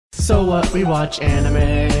So what, we watch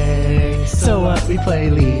anime. So what, we play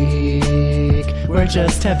League. We're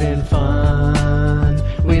just having fun.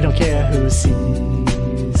 We don't care who sees.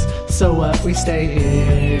 So what, we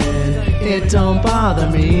stay in. It don't bother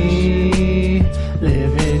me.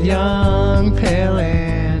 Living young, pale,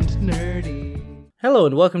 and nerdy. Hello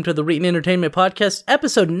and welcome to the Reetin Entertainment Podcast,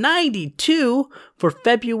 episode 92 for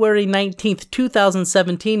February 19th,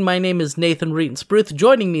 2017. My name is Nathan Reetin Spruth.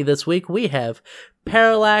 Joining me this week, we have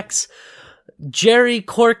Parallax, Jerry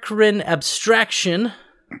Corcoran Abstraction.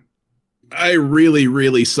 I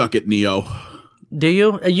really suck at Neo. Do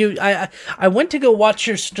you? I went to go watch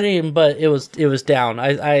your stream, but it was down.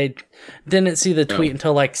 I didn't see the tweet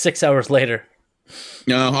until like 6 hours later.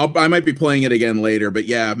 No, I might be playing it again later, but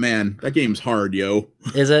yeah, man, that game's hard, yo.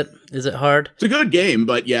 Is it? Is it hard? It's a good game,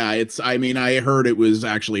 but yeah, I heard it was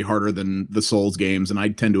actually harder than the Souls games, and I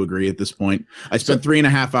tend to agree at this point. I spent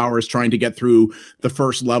 3.5 hours trying to get through the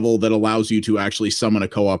first level that allows you to actually summon a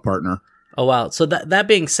co-op partner. Oh, wow. So that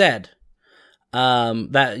being said,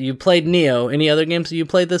 that you played Neo. Any other games that you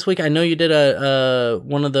played this week? I know you did a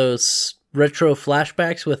one of those retro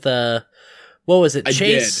flashbacks with what was it?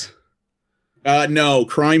 Chase? I did. No,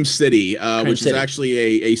 Crime City, which is actually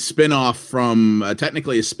a spin-off from,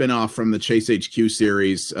 technically a spin-off from the Chase HQ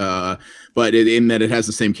series, but in that it has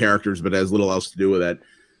the same characters, but has little else to do with it.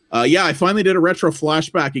 Yeah, I finally did a retro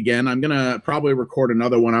flashback again. I'm going to probably record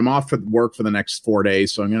another one. I'm off at work for the next 4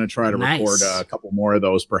 days, so I'm going to try to record a couple more of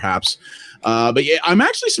those, perhaps. But yeah, I'm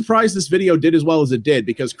actually surprised this video did as well as it did,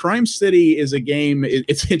 because Crime City is a game,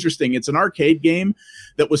 it's interesting. It's an arcade game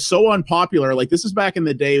that was so unpopular. Like, this is back in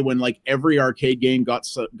the day when, like, every arcade game got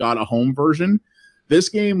a home version. This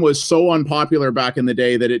game was so unpopular back in the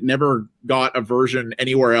day that it never got a version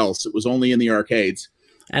anywhere else. It was only in the arcades.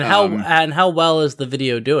 And how well is the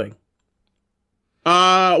video doing?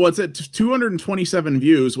 What's it? 227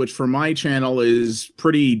 views, which for my channel is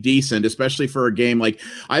pretty decent, especially for a game. Like,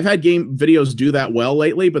 I've had game videos do that well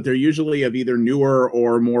lately, but they're usually of either newer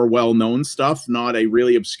or more well-known stuff, not a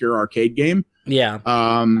really obscure arcade game. Yeah.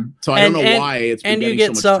 So I don't know why it's been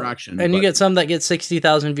getting so much traction. And you get some that get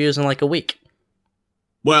 60,000 views in like a week.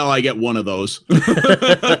 Well, I get one of those.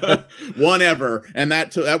 One ever. And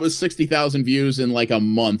that was 60,000 views in like a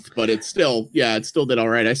month, but it still did all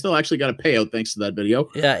right. I still actually got a payout thanks to that video.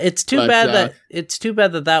 Yeah, it's too bad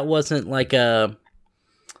that wasn't like the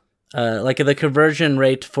conversion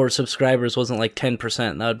rate for subscribers wasn't like 10%.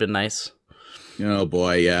 That would have been nice. Oh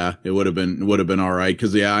boy, yeah, it would have been all right,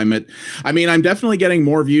 because yeah, I'm definitely getting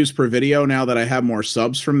more views per video now that I have more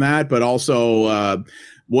subs from that, but also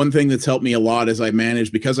one thing that's helped me a lot is I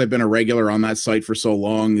managed, because I've been a regular on that site for so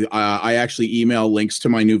long, I actually email links to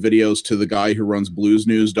my new videos to the guy who runs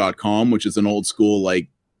bluesnews.com, which is an old school like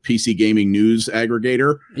PC gaming news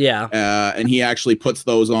aggregator. Yeah. And he actually puts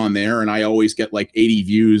those on there, and I always get like 80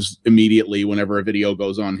 views immediately whenever a video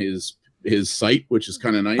goes on his site, which is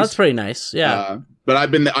kind of nice. That's pretty nice. Yeah. But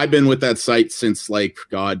I've been with that site since like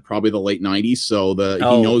probably the late 90s, so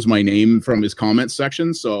he knows my name from his comment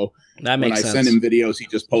section, so that makes sense. When I send him videos, he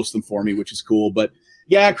just posts them for me, which is cool. But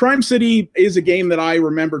yeah, Crime City is a game that I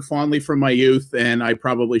remembered fondly from my youth, and I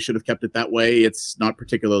probably should have kept it that way. It's not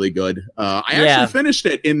particularly good. I actually finished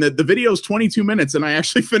it in the video's 22 minutes, and I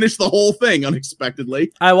actually finished the whole thing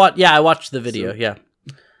unexpectedly. I watched the video,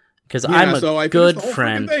 because I'm a good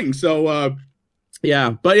friend. Thing. So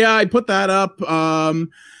I put that up.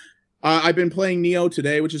 I've been playing Neo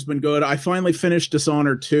today, which has been good. I finally finished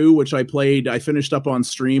Dishonored 2, which I finished up on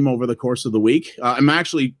stream over the course of the week. I'm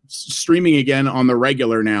actually streaming again on the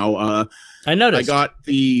regular now. I noticed. I got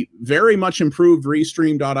the very much improved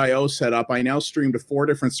Restream.io set up. I now stream to 4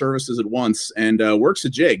 different services at once, and works a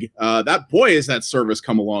jig. Is that service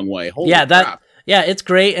come a long way. Holy crap. Yeah, it's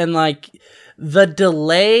great, and like the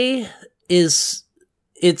delay is...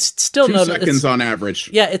 It's still 2 seconds on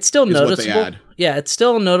average. Yeah, it's still noticeable. Yeah, it's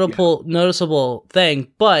still a noticeable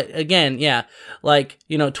thing. But again, like,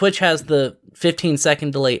 Twitch has the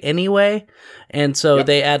 15-second delay anyway, and so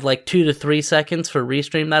they add like 2 to 3 seconds for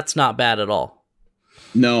Restream. That's not bad at all.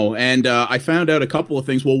 No, and I found out a couple of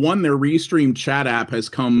things. Well, one, their Restream chat app has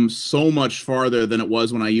come so much farther than it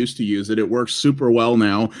was when I used to use it. It works super well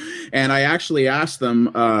now, and I actually asked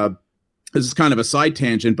them. This is kind of a side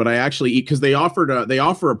tangent, but I actually, because they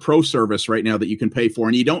offer a pro service right now that you can pay for,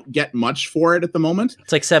 and you don't get much for it at the moment.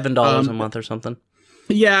 It's like $7 a month or something.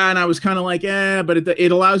 Yeah, and I was kind of like, but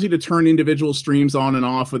it allows you to turn individual streams on and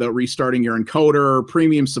off without restarting your encoder,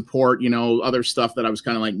 premium support, other stuff that I was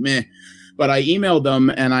kind of like, meh. But I emailed them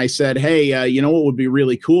and I said, hey, you know what would be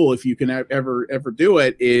really cool if you can ever do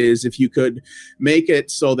it is if you could make it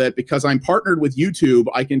so that because I'm partnered with YouTube,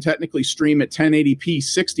 I can technically stream at 1080p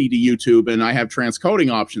 60 to YouTube and I have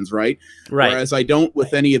transcoding options, right? Whereas I don't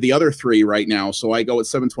with any of the other three right now. So I go at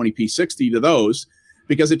 720p 60 to those.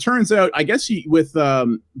 Because it turns out, I guess with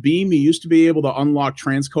Beam, you used to be able to unlock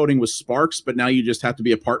transcoding with Sparks, but now you just have to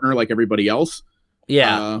be a partner like everybody else.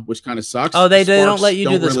 Yeah, which kind of sucks. Oh, they don't let you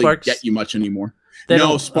do the really Sparks? Get you much anymore.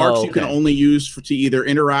 No, Sparks you can only use to either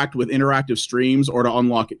interact with interactive streams or to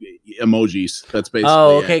unlock emojis. That's basically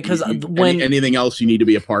okay, because when anything else, you need to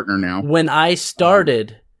be a partner now. When I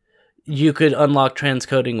started, you could unlock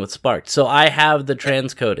transcoding with Sparks, so I have the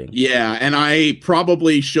transcoding. Yeah, and I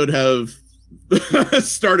probably should have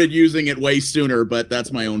started using it way sooner, but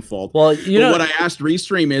that's my own fault. Well, what I asked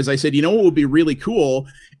Restream is, I said, you know what would be really cool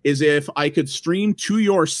is if I could stream to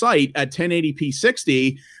your site at 1080p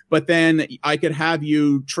 60, but then I could have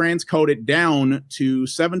you transcode it down to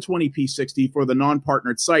 720p 60 for the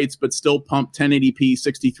non-partnered sites, but still pump 1080p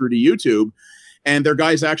 60 through to YouTube. And their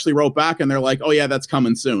guys actually wrote back and they're like, oh yeah, that's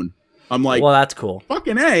coming soon. I'm like, well, that's cool.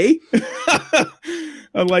 Fucking A.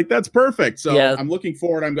 I'm like, that's perfect. So yeah. I'm looking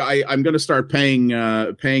forward. I'm going to start paying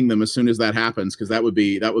them as soon as that happens, because that would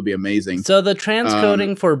be amazing. So the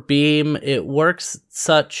transcoding for Beam, it works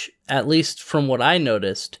such, at least from what I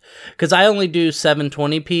noticed, because I only do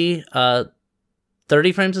 720p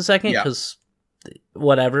 30 frames a second, because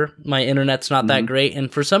whatever, my internet's not that great,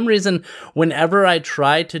 and for some reason, whenever I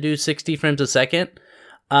try to do 60 frames a second,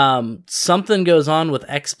 something goes on with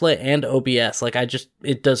XSplit and OBS. Like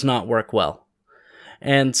it does not work well.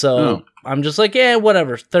 And so I'm just like, yeah,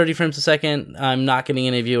 whatever. 30 frames a second. I'm not getting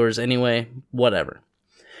any viewers anyway. Whatever.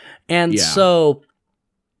 And so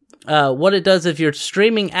what it does, if you're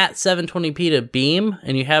streaming at 720p to Beam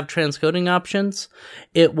and you have transcoding options,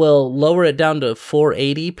 it will lower it down to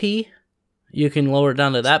 480p. You can lower it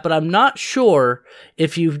down to that, but I'm not sure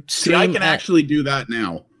if you stream. See, I can actually do that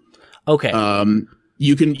now. Okay.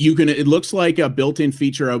 You can, it looks like a built-in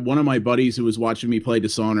feature. One of my buddies who was watching me play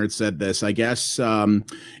Dishonored said this. I guess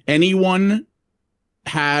anyone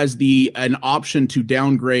has an option to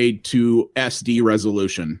downgrade to SD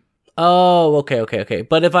resolution. Oh, okay.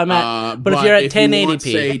 But if I'm at, but if you're at 1080p, you want,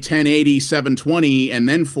 say 1080, 720, and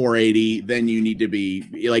then 480, then you need to be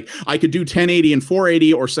like, I could do 1080 and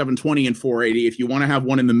 480 or 720 and 480. If you want to have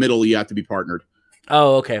one in the middle, you have to be partnered.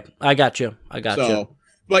 Oh, okay. I got you.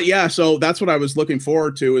 But yeah, so that's what I was looking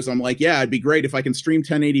forward to. Is I'm like, yeah, it'd be great if I can stream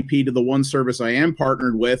 1080p to the one service I am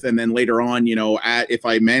partnered with, and then later on, if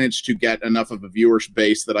I manage to get enough of a viewer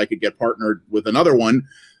base that I could get partnered with another one,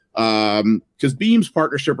 because Beam's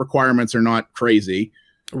partnership requirements are not crazy,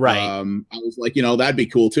 right? I was like, that'd be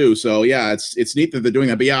cool too. So yeah, it's neat that they're doing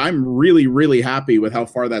that. But yeah, I'm really, really happy with how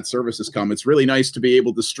far that service has come. It's really nice to be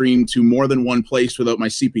able to stream to more than one place without my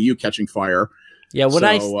CPU catching fire. Yeah,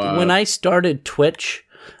 when I started Twitch,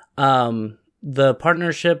 the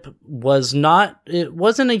partnership wasn't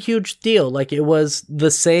a huge deal. Like, it was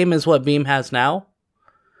the same as what Beam has now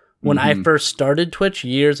when I first started Twitch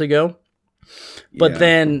years ago. But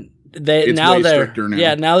then now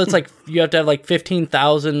it's like you have to have like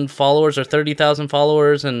 15,000 followers or 30,000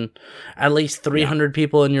 followers and at least 300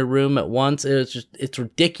 people in your room at once. It's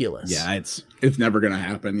ridiculous. Yeah, it's never going to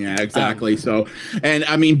happen. Yeah, exactly. So, and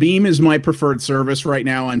I mean, Beam is my preferred service right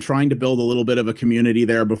now. I'm trying to build a little bit of a community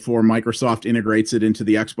there before Microsoft integrates it into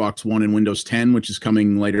the Xbox One and Windows 10, which is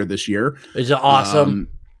coming later this year. It's awesome.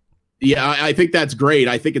 Yeah, I think that's great.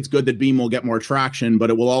 I think it's good that Beam will get more traction, but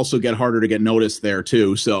it will also get harder to get noticed there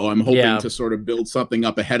too. So I'm hoping to sort of build something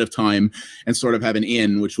up ahead of time and sort of have an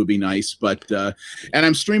in, which would be nice. But and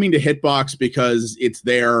I'm streaming to Hitbox because it's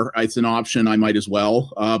there. It's an option. I might as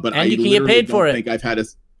well. But and you can get paid for it.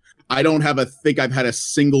 I don't think I've had a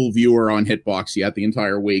single viewer on Hitbox yet the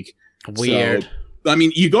entire week. Weird. So, I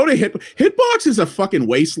mean, you go to Hitbox is a fucking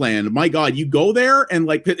wasteland. My God, you go there and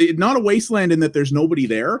like, not a wasteland in that there's nobody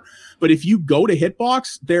there, but if you go to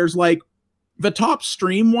Hitbox, there's like the top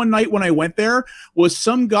stream one night when I went there was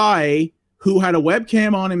some guy who had a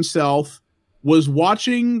webcam on himself, was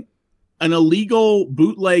watching an illegal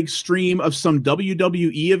bootleg stream of some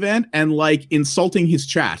WWE event and like insulting his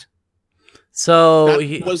chat. So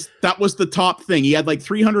that was the top thing. He had like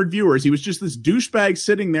 300 viewers. He was just this douchebag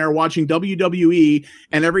sitting there watching WWE,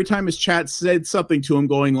 and every time his chat said something to him,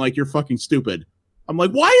 going like, "You're fucking stupid." I'm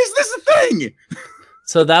like, why is this a thing?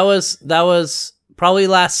 So that was probably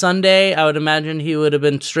last Sunday. I would imagine he would have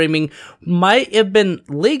been streaming. Might have been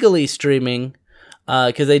legally streaming,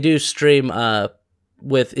 because they do stream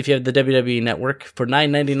if you have the WWE Network for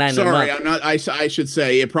 $9.99 a month. Sorry, I'm not. I should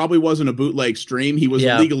say it probably wasn't a bootleg stream. He was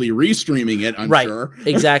illegally restreaming it. I'm sure.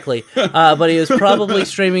 Exactly. But he was probably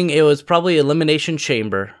streaming. It was probably Elimination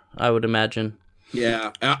Chamber, I would imagine.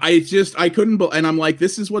 Yeah, I couldn't, and I'm like,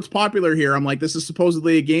 this is what's popular here. I'm like, this is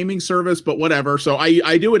supposedly a gaming service, but whatever. So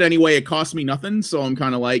I do it anyway. It costs me nothing, so I'm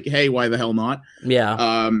kind of like, hey, why the hell not?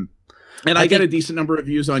 Yeah. And I get a decent number of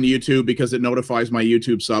views on YouTube because it notifies my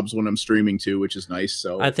YouTube subs when I'm streaming too, which is nice.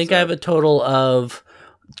 So I think I have a total of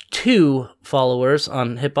 2 followers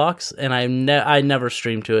on Hitbox, and I never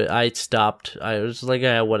streamed to it. I stopped. I was like,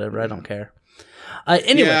 whatever. I don't care.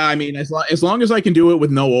 Anyway. Yeah, I mean, as long as I can do it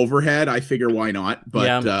with no overhead, I figure why not.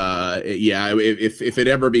 But if it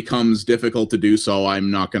ever becomes difficult to do so,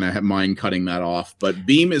 I'm not going to mind cutting that off. But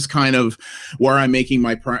Beam is kind of where I'm making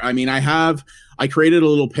my. I created a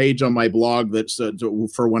little page on my blog that's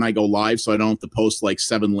for when I go live, so I don't have to post like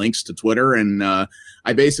 7 links to Twitter. And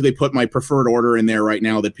I basically put my preferred order in there right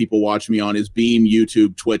now that people watch me on is Beam,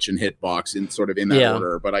 YouTube, Twitch, and Hitbox in that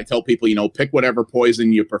order. But I tell people, pick whatever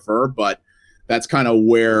poison you prefer, but that's kind of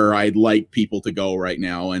where I'd like people to go right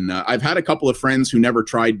now. And I've had a couple of friends who never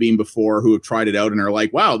tried Beam before who have tried it out and are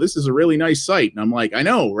like, wow, this is a really nice site. And I'm like, I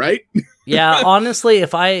know, right? Yeah, honestly,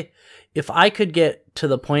 if I could get to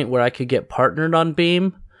the point where I could get partnered on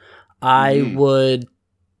Beam, I would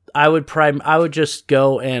just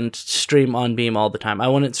go and stream on Beam all the time. I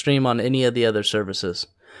wouldn't stream on any of the other services.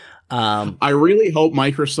 I really hope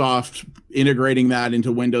Microsoft integrating that into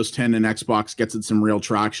Windows 10 and Xbox gets it some real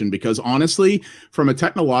traction, because honestly, from a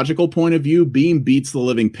technological point of view, Beam beats the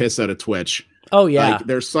living piss out of Twitch. Oh yeah. Like,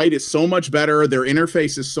 their site is so much better. Their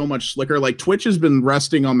interface is so much slicker. Like, Twitch has been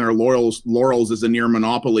resting on their laurels as a near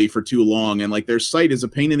monopoly for too long. And like, their site is a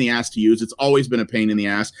pain in the ass to use. It's always been a pain in the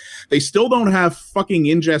ass. They still don't have fucking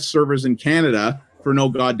ingest servers in Canada for no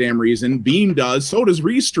goddamn reason. Beam does. So does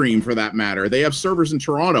Restream, for that matter. They have servers in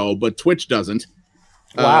Toronto, but Twitch doesn't.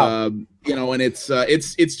 Wow. And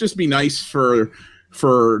it's just be nice for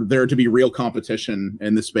there to be real competition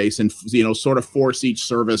in the space, and sort of force each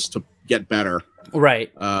service to get better.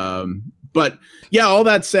 Right. But yeah, all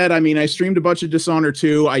that said, I mean, I streamed a bunch of Dishonored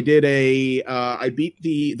 2. I did I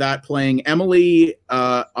beat that playing Emily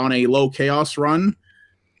on a low chaos run.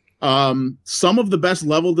 Some of the best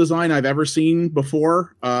level design I've ever seen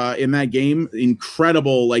before in that game.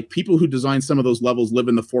 Incredible. Like, people who design some of those levels live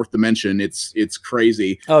in the 4th dimension. It's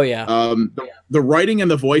crazy. Oh yeah. The writing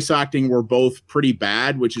and the voice acting were both pretty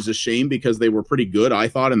bad, which is a shame because they were pretty good, I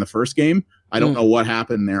thought, in the first game. I don't know what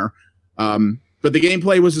happened there. But the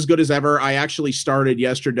gameplay was as good as ever. I actually started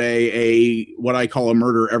yesterday what I call a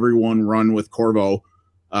murder everyone run with Corvo.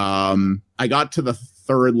 I got to the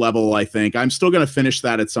 3rd level, I think. I'm still going to finish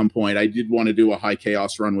that at some point. I did want to do a high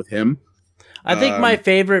chaos run with him. I think my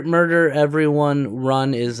favorite murder everyone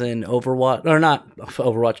run is in Overwatch, or not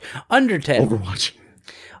Overwatch, Undertale.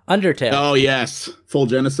 Undertale. Oh yes, full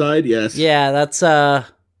genocide. Yes. Yeah, that's. I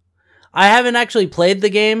haven't actually played the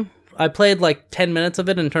game. I played like 10 minutes of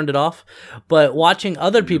it and turned it off. But watching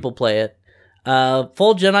other people play it,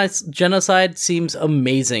 full genocide seems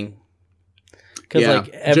amazing. Because like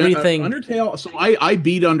everything, Undertale. So I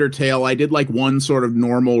beat Undertale. I did like one sort of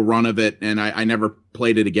normal run of it, and I never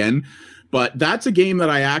played it again. But that's a game that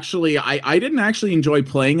I didn't actually enjoy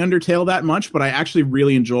playing Undertale that much, but I actually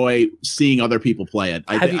really enjoy seeing other people play it.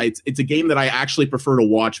 It's a game that I actually prefer to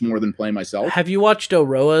watch more than play myself. Have you watched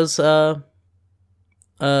Aurora's Undertale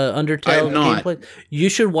gameplay? You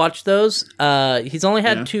should watch those. He's only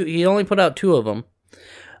had 2. He only put out 2 of them.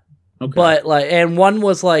 Okay. But and one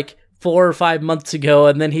was like 4 or 5 months ago,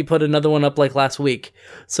 and then he put another one up like last week.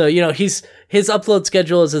 So his upload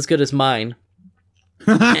schedule is as good as mine.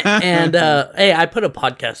 And hey, I put a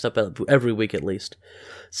podcast up every week at least.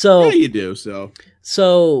 So yeah, you do.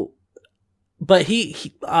 So but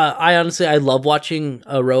I honestly, I love watching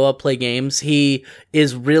Aroa play games. He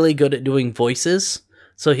is really good at doing voices.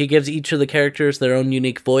 So he gives each of the characters their own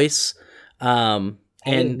unique voice.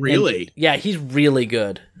 Really? Yeah, he's really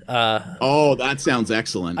good. That sounds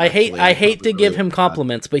excellent. I hate to give him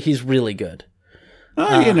compliments, but he's really good.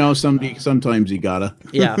 Sometimes you gotta.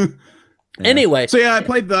 Yeah. Anyway, so yeah, I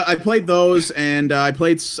played those, and I've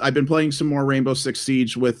been playing some more Rainbow Six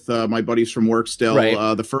Siege with my buddies from work still.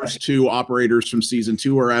 Right. The first 2 operators from season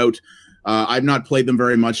 2 are out. I've not played them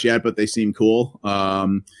very much yet, but they seem cool.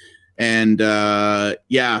 Played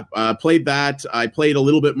that. I played a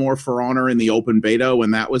little bit more For Honor in the open beta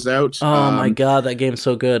when that was out. Oh my god, that game's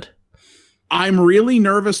so good. I'm really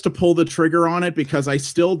nervous to pull the trigger on it because I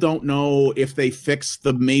still don't know if they fix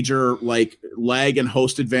the major like lag and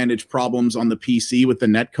host advantage problems on the PC with the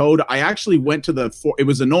netcode. I actually went to it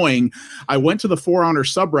was annoying. I went to the For Honor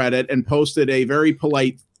subreddit and posted a very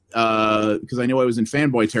polite, because I knew I was in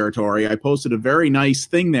fanboy territory. I posted a very nice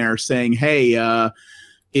thing there saying, hey, I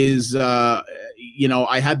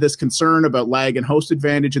had this concern about lag and host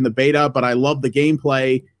advantage in the beta, but I love the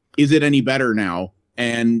gameplay. Is it any better now?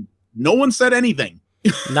 And no one said anything.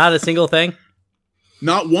 Not a single thing?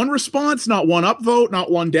 Not one response, not one upvote, not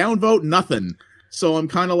one downvote, nothing. So I'm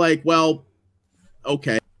kind of like, well,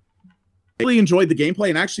 okay. I really enjoyed the gameplay,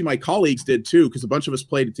 and actually my colleagues did too, because a bunch of us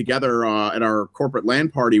played it together at our corporate LAN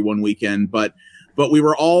party one weekend. But we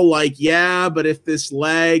were all like, yeah, but if this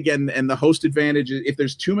lag and the host advantage, if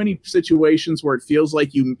there's too many situations where it feels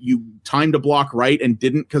like you timed a block right and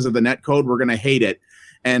didn't because of the netcode, we're going to hate it.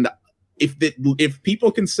 And if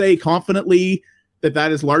people can say confidently that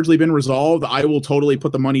has largely been resolved, I will totally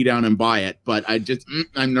put the money down and buy it. But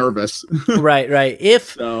I'm nervous. Right.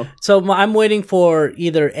 So I'm waiting for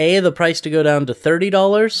either A, the price to go down to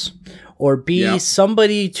 $30, or B,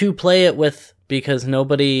 somebody to play it with, because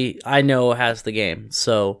nobody I know has the game.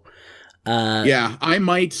 So I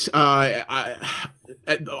might.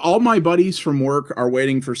 All my buddies from work are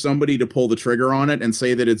waiting for somebody to pull the trigger on it and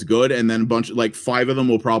say that it's good, and then like 5 of them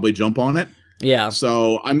will probably jump on it. Yeah.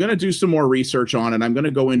 So I'm going to do some more research on it. I'm going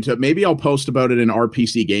to go into, maybe I'll post about it in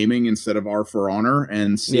RPC Gaming instead of R For Honor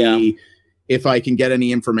and see if I can get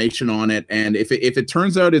any information on it. And if it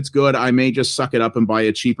turns out it's good, I may just suck it up and buy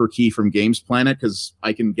a cheaper key from Games Planet, because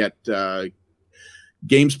I can get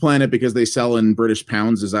Games Planet, because they sell in British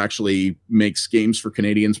pounds, actually makes games for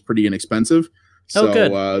Canadians pretty inexpensive. So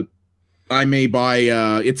good. I may buy,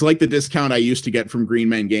 it's like the discount I used to get from Green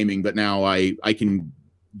Man Gaming, but now I can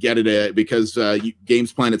get it because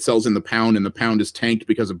Games Planet sells in the pound, and the pound is tanked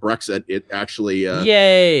because of Brexit. It actually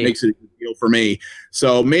makes it a good deal for me.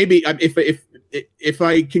 So maybe if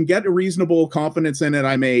I can get a reasonable confidence in it,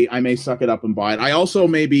 I may suck it up and buy it. I also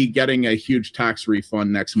may be getting a huge tax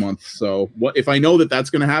refund next month. So if I know that that's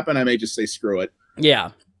going to happen, I may just say screw it.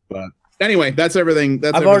 Yeah. But anyway, that's everything.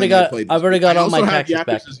 I've already got all my taxes back.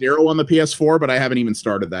 I also have Yakuza 0 on the PS4, but I haven't even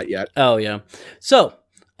started that yet. Oh yeah. So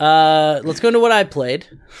let's go into what I played.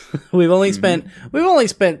 We've only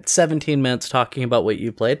spent 17 minutes talking about what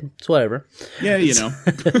you played. It's whatever. Yeah, you know.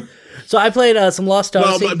 So I played some Lost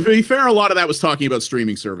Odyssey. Well, but to be fair, a lot of that was talking about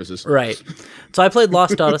streaming services. Right. So I played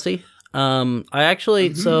Lost Odyssey. I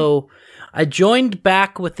actually I joined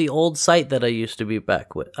back with the old site that I used to be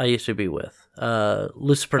with.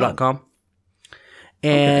 Lucifer.com.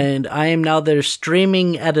 And I am now their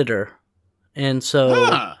streaming editor. And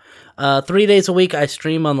so 3 days a week I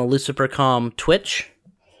stream on the Lucifer.com Twitch.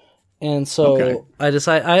 And so I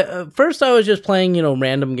decided, first I was just playing,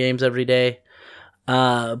 random games every day.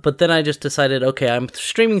 But then I just decided, okay, I'm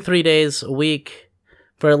streaming 3 days a week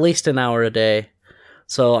for at least an hour a day.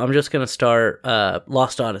 So I'm just going to start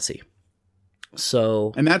Lost Odyssey.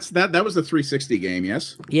 So, and that was the 360 game,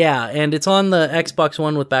 yes? Yeah, and it's on the Xbox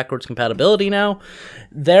One with backwards compatibility now.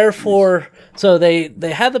 Therefore, so they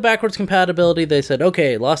had the backwards compatibility. They said,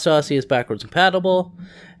 okay, Lost Odyssey is backwards compatible.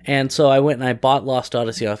 And so I went and I bought Lost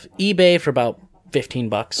Odyssey off eBay for about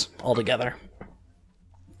 $15 altogether.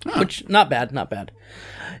 Which, not bad.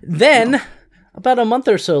 Then, about a month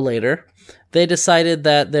or so later, they decided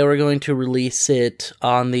that they were going to release it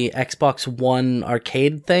on the Xbox One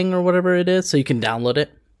arcade thing or whatever it is, so you can download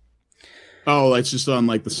it. Oh, it's just on,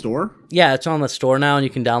 like, the store? Yeah, it's on the store now, and you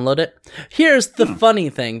can download it. Here's the funny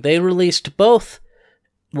thing. They released both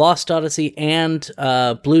Lost Odyssey and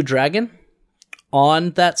Blue Dragon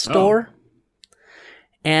on that store.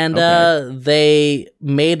 And they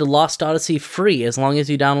made Lost Odyssey free as long as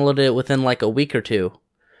you downloaded it within like a week or two.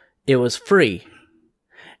 It was free.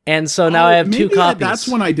 And so now I have 2 copies. That's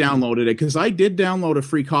when I downloaded it, because I did download a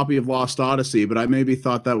free copy of Lost Odyssey, but I maybe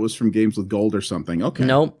thought that was from Games with Gold or something. Okay.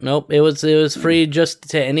 Nope. It was free just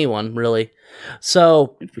to anyone, really.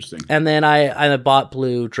 So interesting. And then I bought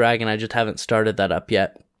Blue Dragon. I just haven't started that up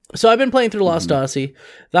yet. So I've been playing through Lost Odyssey.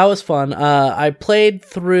 That was fun. I played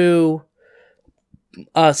through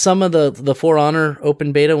some of the For Honor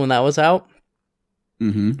open beta when that was out.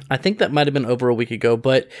 I think that might have been over a week ago,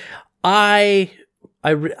 but I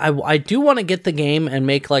do want to get the game and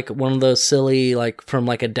make like one of those silly, like from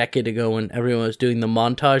like a decade ago when everyone was doing the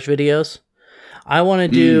montage videos. I want to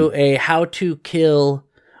do a how to kill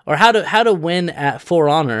or how to win at For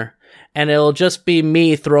Honor, and it'll just be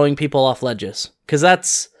me throwing people off ledges, because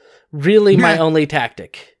that's really my only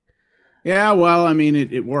tactic. Yeah, well, I mean,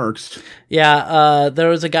 it works. Yeah, there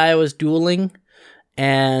was a guy I was dueling,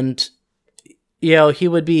 and you know, he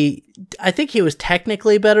would be, I think he was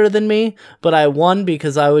technically better than me, but I won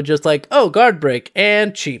because I would just like, oh, guard break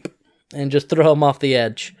and cheap and just throw him off the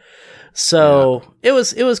edge. So it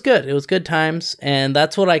was good. It was good times. And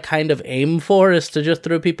that's what I kind of aim for, is to just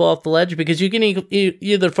throw people off the ledge, because you can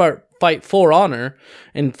either fight for honor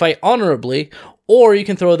and fight honorably, or you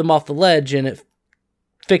can throw them off the ledge and it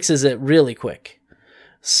fixes it really quick.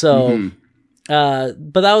 So,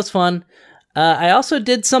 but that was fun. I also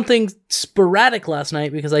did something sporadic last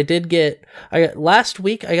night, because last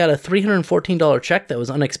week I got a $314 check that was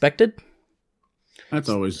unexpected. That's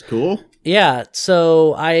always cool. Yeah,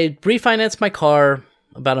 so I refinanced my car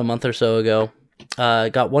about a month or so ago.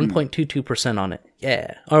 Got 1.22% on it.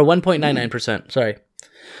 Yeah, or 1.99%, sorry.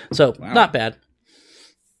 So, not bad.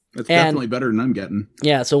 That's definitely better than I'm getting.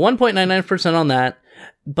 Yeah, so 1.99% on that.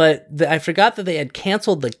 But I forgot that they had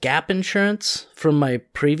canceled the gap insurance from my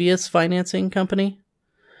previous financing company.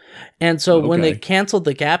 And so when they canceled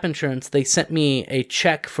the gap insurance, they sent me a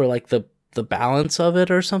check for like the balance of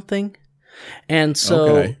it or something. And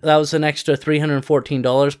so that was an extra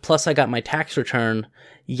 $314. Plus I got my tax return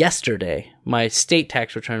yesterday, my state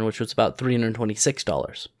tax return, which was about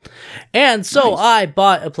 $326. And so I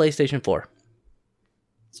bought a PlayStation 4.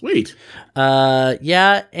 Sweet.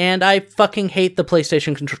 Yeah, and I fucking hate the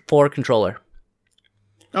PlayStation 4 controller.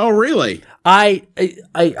 Oh, really? I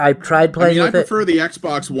tried playing with it. I prefer the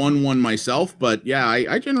Xbox One myself, but yeah,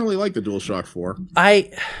 I generally like the DualShock 4. I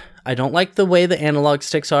don't like the way the analog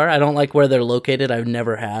sticks are. I don't like where they're located. I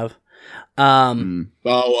never have.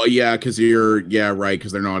 Oh, yeah, because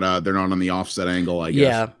because they're not on the offset angle, I guess.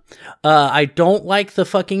 Yeah. I don't like the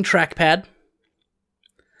fucking trackpad.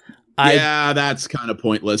 That's kind of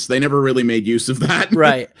pointless. They never really made use of that.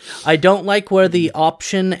 Right. I don't like where the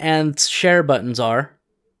option and share buttons are.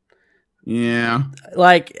 Yeah.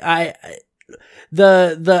 Like I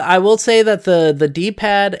will say that the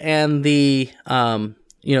D-pad and the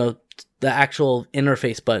the actual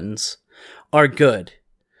interface buttons are good.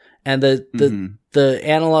 And the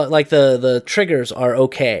analog, like the triggers are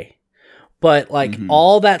okay. But like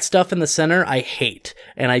all that stuff in the center I hate.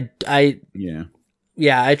 And I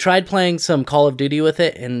tried playing some Call of Duty with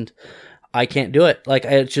it, and I can't do it. Like,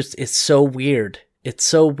 it's so weird. It's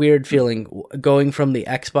so weird feeling going from the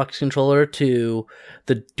Xbox controller to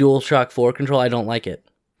the DualShock 4 controller. I don't like it.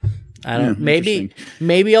 I don't.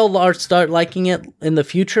 Maybe I'll start liking it in the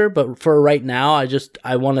future, but for right now,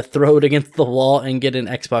 I want to throw it against the wall and get an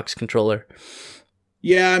Xbox controller.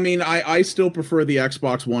 Yeah, I mean, I still prefer the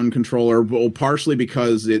Xbox One controller, well, partially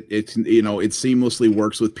because it seamlessly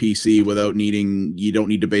works with PC without you don't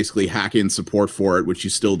need to basically hack in support for it, which you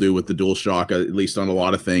still do with the DualShock, at least on a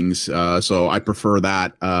lot of things. So I prefer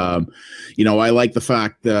that. I like the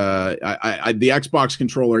fact the Xbox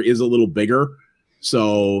controller is a little bigger,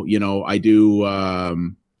 so I do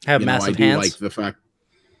have massive hands. Like the fact.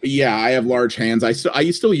 Yeah, I have large hands. I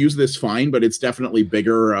still use this fine, but it's definitely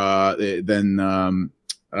bigger than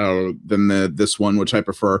this one, which I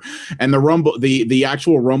prefer. And the rumble, the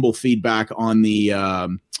actual rumble feedback on the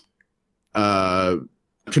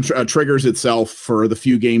triggers itself for the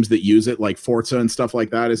few games that use it, like Forza and stuff like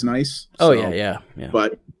that, is nice. Oh, so, yeah.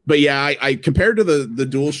 But yeah, I compared to the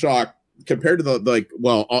DualShock, compared to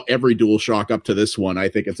every DualShock up to this one, I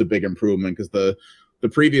think it's a big improvement, because the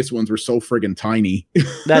previous ones were so friggin' tiny.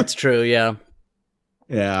 That's true, yeah.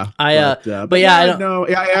 Yeah.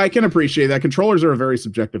 I can appreciate that. Controllers are a very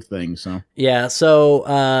subjective thing, so. Yeah, so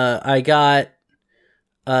I got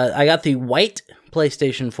the white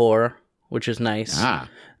PlayStation 4, which is nice.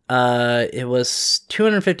 It was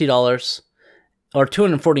 $250 or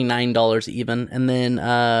 $249 even, and then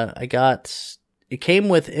it came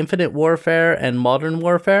with Infinite Warfare and Modern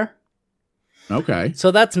Warfare. Okay.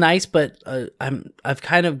 So that's nice, but I've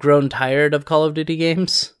kind of grown tired of Call of Duty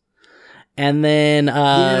games. And then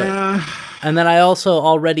and then I also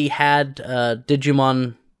already had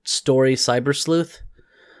Digimon Story Cyber Sleuth.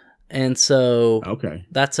 And so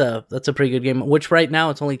that's a pretty good game, which right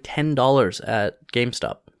now it's only $10 at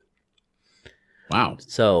GameStop. Wow.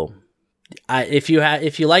 So if you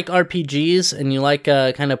like RPGs and you like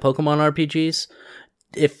kind of Pokemon RPGs,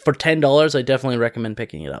 for $10, I definitely recommend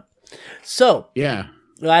picking it up. So yeah,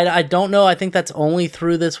 I don't know. I think that's only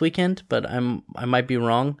through this weekend, but I might be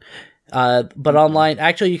wrong. But online,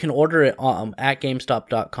 actually, you can order it at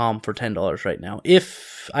GameStop.com for $10 right now.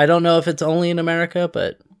 I don't know if it's only in America,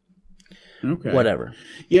 but whatever.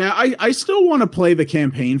 Yeah, I still want to play the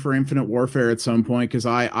campaign for Infinite Warfare at some point, because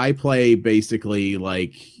I play basically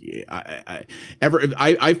like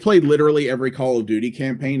I've played literally every Call of Duty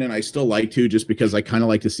campaign, and I still like to, just because I kind of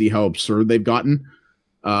like to see how absurd they've gotten.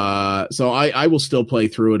 So I will still play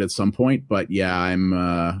through it at some point, but yeah, I'm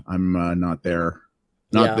not there.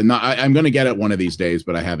 I'm going to get it one of these days,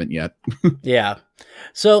 but I haven't yet. Yeah.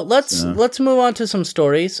 So let's move on to some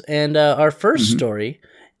stories, and our first story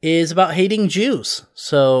is about hating Jews.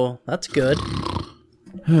 So that's good.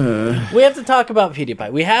 We have to talk about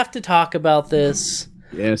PewDiePie. We have to talk about this.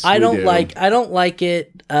 Yes, I don't like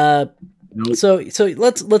it. Nope. So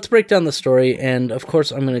let's break down the story, and of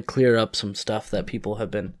course I'm going to clear up some stuff that people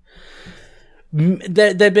have been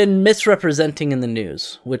they've been misrepresenting in the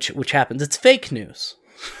news, which happens. It's fake news.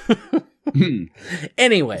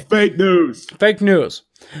 Anyway, fake news.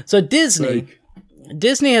 So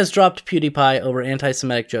Disney has dropped PewDiePie over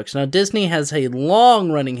anti-Semitic jokes. Now Disney has a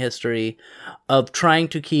long-running history of trying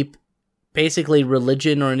to keep basically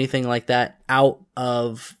religion or anything like that out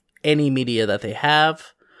of any media that they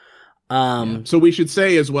have. So we should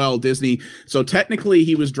say as well, Disney. So technically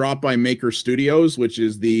he was dropped by Maker Studios, which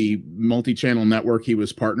is the multi-channel network he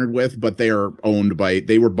was partnered with, but they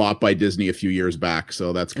were bought by Disney a few years back.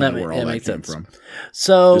 So that's kind of where all that came from.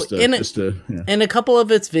 So in a couple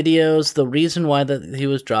of its videos, the reason why that he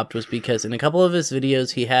was dropped was because in a couple of his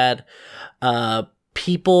videos, he had,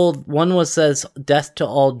 one says death to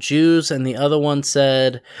all Jews, and the other one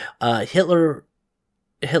said, Hitler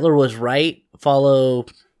was right, follow,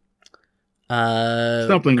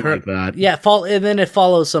 something like that. Yeah, and then it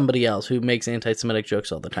follows somebody else who makes anti-Semitic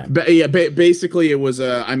jokes all the time. Basically, it was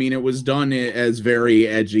it was done as very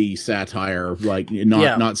edgy satire, like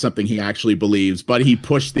not something he actually believes, but he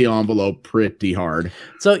pushed the envelope pretty hard.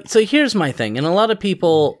 So here's my thing, and a lot of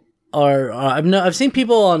people are I've seen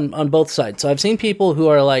people on both sides. So I've seen people who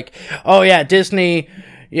are like, oh yeah, Disney.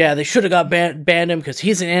 Yeah, they should have got banned him because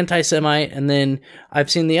he's an anti-Semite. And then I've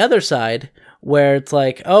seen the other side where it's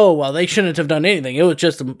like, oh, well, they shouldn't have done anything. It was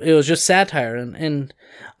just satire. And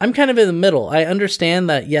I'm kind of in the middle. I understand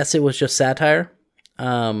that, yes, it was just satire.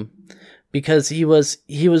 Because he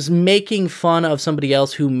was making fun of somebody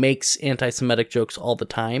else who makes anti-Semitic jokes all the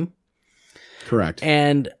time. Correct.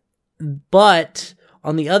 But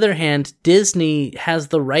on the other hand, Disney has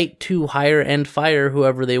the right to hire and fire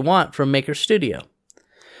whoever they want from Maker Studio.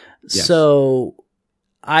 Yes. So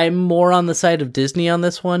I'm more on the side of Disney on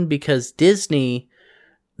this one because Disney,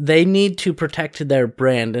 they need to protect their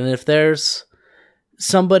brand. And if there's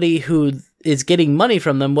somebody who is getting money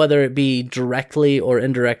from them, whether it be directly or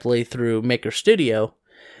indirectly through Maker Studio,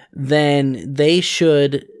 then they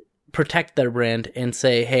should protect their brand and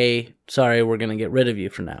say, hey, sorry, we're going to get rid of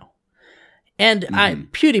you for now. And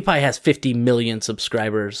PewDiePie has 50 million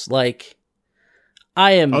subscribers. Like,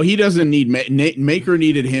 he doesn't need Maker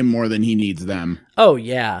needed him more than he needs them. Oh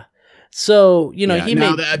yeah. So,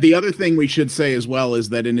 the other thing we should say as well is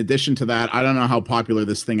that in addition to that, I don't know how popular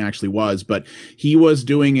this thing actually was, but he was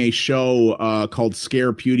doing a show called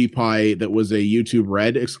Scare PewDiePie that was a YouTube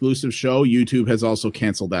Red exclusive show. YouTube has also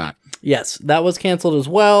canceled that. Yes, that was canceled as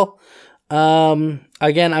well. Again,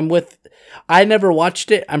 I never watched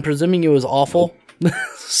it. I'm presuming it was awful.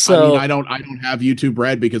 So I don't have YouTube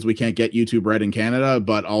Red because we can't get YouTube Red in Canada,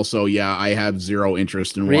 but also, yeah, I have zero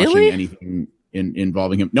interest in watching anything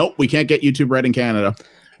involving him. Nope, we can't get YouTube Red in Canada.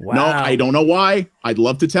 Wow. No, I don't know why. I'd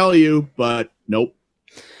love to tell you, but nope.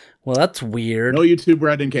 Well, that's weird. No YouTube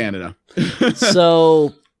Red in Canada.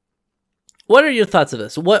 So, what are your thoughts of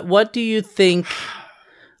this? What do you think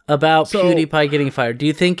about PewDiePie getting fired? Do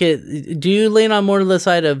you lean on more to the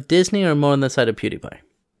side of Disney or more on the side of PewDiePie?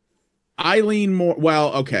 I lean more.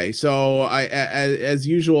 Well, okay. So as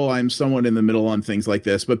usual, I'm somewhat in the middle on things like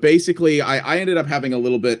this. But basically, I ended up having a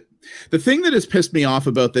little bit. The thing that has pissed me off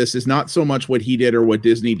about this is not so much what he did or what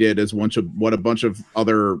Disney did as what a bunch of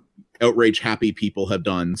other outrage happy people have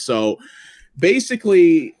done. So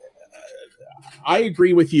basically, I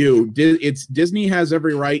agree with you. Disney has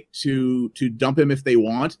every right to dump him if they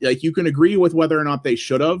want. Like, you can agree with whether or not they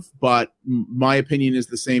should have, but my opinion is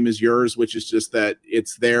the same as yours, which is just that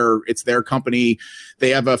it's their company. They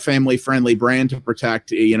have a family-friendly brand to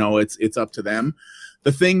protect. It's up to them.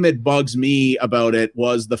 The thing that bugs me about it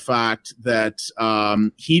was the fact that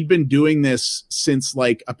he'd been doing this since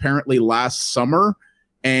apparently last summer,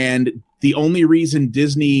 and the only reason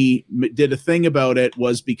Disney did a thing about it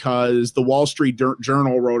was because the Wall Street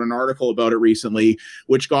Journal wrote an article about it recently,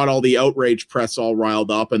 which got all the outrage press all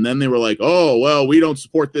riled up. And then they were like, oh, well, we don't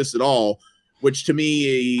support this at all, which to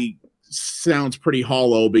me sounds pretty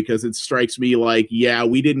hollow because it strikes me like, yeah,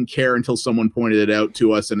 we didn't care until someone pointed it out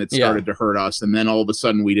to us and it started to hurt us. And then all of a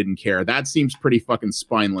sudden we didn't care. That seems pretty fucking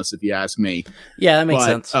spineless if you ask me. Yeah, that makes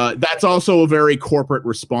sense. That's also a very corporate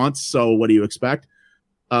response. So what do you expect?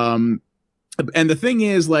 And the thing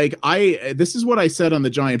is, like, this is what I said on the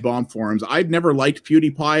Giant Bomb forums. I've never liked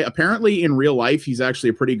PewDiePie. Apparently, in real life, he's actually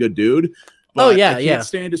a pretty good dude. But I can't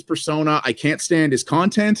stand his persona. I can't stand his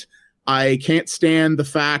content. I can't stand the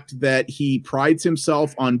fact that he prides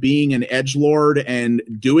himself on being an edgelord and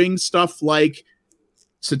doing stuff like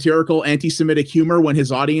satirical anti-Semitic humor when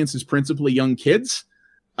his audience is principally young kids.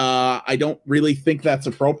 I don't really think that's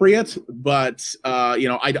appropriate, but you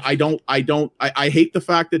know, I hate the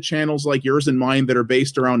fact that channels like yours and mine that are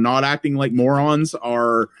based around not acting like morons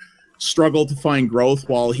are struggle to find growth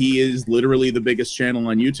while he is literally the biggest channel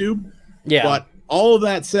on YouTube. Yeah. But all of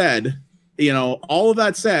that said, you know,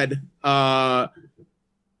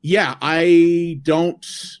 yeah, I don't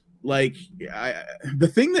like the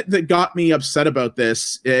thing that got me upset about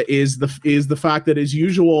this is the fact that, as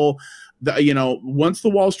usual, you know, once the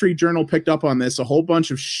Wall Street Journal picked up on this, a whole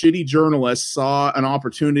bunch of shitty journalists saw an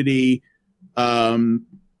opportunity to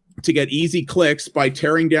get easy clicks by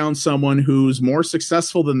tearing down someone who's more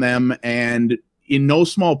successful than them, and in no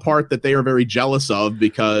small part that they are very jealous of,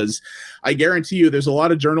 because I guarantee you there's a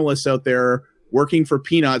lot of journalists out there working for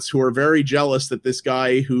peanuts who are very jealous that this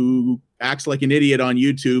guy who acts like an idiot on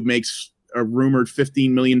YouTube makes a rumored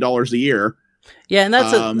 $15 million a year. Yeah, and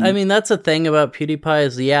that's I mean, that's the thing about PewDiePie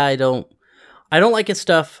is, yeah, I don't like his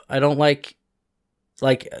stuff. I don't like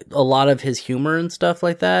a lot of his humor and stuff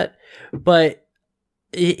like that. But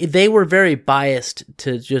they were very biased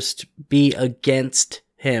to just be against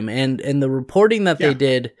him, and the reporting that they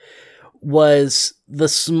did was the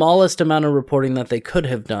smallest amount of reporting that they could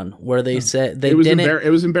have done, where they said it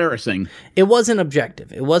was embarrassing. It wasn't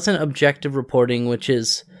objective. It wasn't objective reporting, which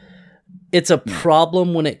is, it's a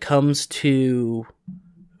problem when it comes to,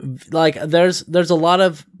 like, there's a lot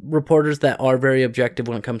of reporters that are very objective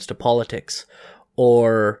when it comes to politics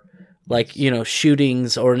or, like, you know,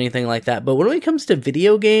 shootings or anything like that. But when it comes to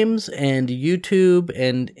video games and YouTube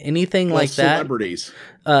and anything like celebrities.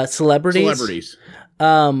 Celebrities,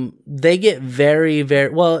 they get very, very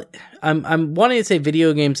well. I'm wanting to say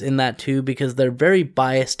video games in that too, because they're very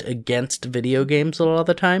biased against video games a lot of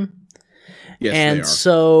the time. Yes, and they are.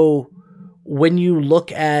 So when you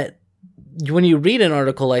read an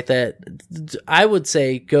article like that, I would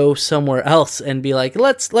say go somewhere else and be like,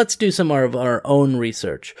 let's do some more of our own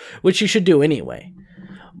research, which you should do anyway.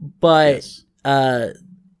 But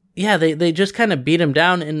yeah, they just kind of beat him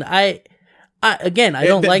down, and I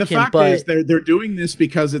don't like him. But is they're doing this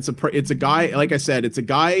because it's a guy, like I said, it's a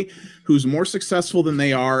guy who's more successful than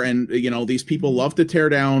they are, and you know, these people love to tear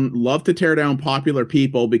down popular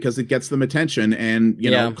people because it gets them attention, and you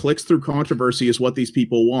know, clicks through controversy is what these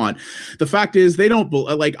people want. The fact is, they don't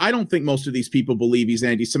I don't think most of these people believe he's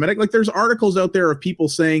anti-Semitic. Like, there's articles out there of people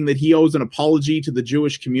saying that he owes an apology to the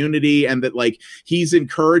Jewish community and that, like, he's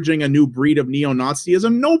encouraging a new breed of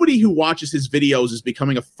neo-Nazism. Nobody who watches his videos is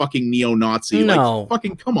becoming a fucking neo-Nazi. No. Like,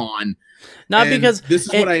 fucking come on. Not because this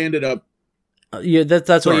is what I ended up. Yeah,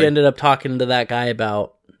 that's what you ended up talking to that guy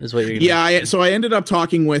about, is what you're so I ended up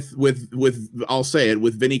talking with I'll say it,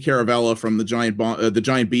 with Vinny Caravella from the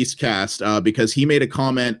Giant Beast cast, because he made a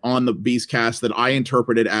comment on the Beast cast that I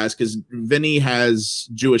interpreted as, because Vinny has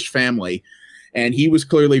Jewish family, and he was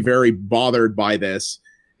clearly very bothered by this,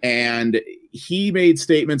 and he made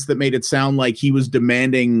statements that made it sound like he was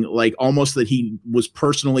demanding, like, almost that he was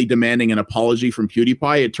personally demanding an apology from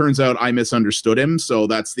PewDiePie. It turns out I misunderstood him, so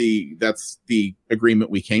that's the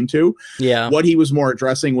agreement we came to. Yeah. What he was more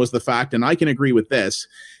addressing was the fact, and I can agree with this,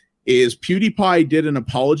 is PewDiePie did an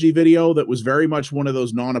apology video that was very much one of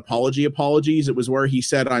those non-apology apologies. It was where he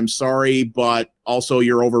said, "I'm sorry, but also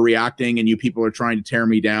you're overreacting and you people are trying to tear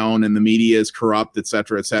me down and the media is corrupt,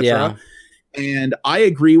 etc., etc." Yeah. And I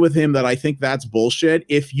agree with him that I think that's bullshit.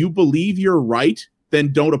 If you believe you're right,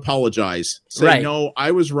 then don't apologize. Say, no,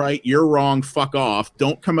 I was right, you're wrong, fuck off.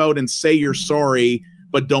 Don't come out and say you're sorry,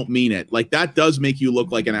 but don't mean it. Like, that does make you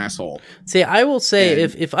look like an asshole. See, I will say,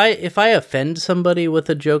 if I offend somebody with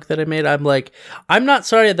a joke that I made, I'm like, I'm not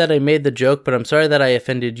sorry that I made the joke, but I'm sorry that I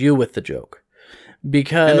offended you with the joke.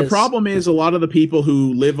 Because, and the problem is, a lot of the people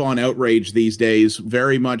who live on outrage these days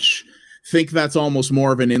very much think that's almost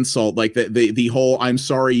more of an insult, like the whole "I'm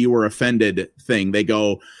sorry you were offended" thing. They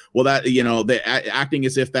go, well, that, you know, they acting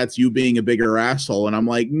as if that's you being a bigger asshole, and I'm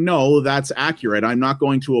like, no, that's accurate. I'm not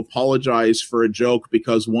going to apologize for a joke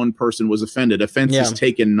because one person was offended. Offense is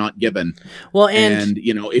taken, not given. Well, and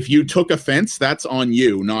you know, if you took offense, that's on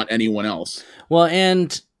you, not anyone else. Well,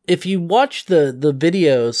 and if you watch the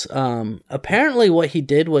videos, apparently what he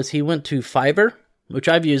did was he went to Fiverr, which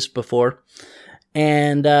I've used before,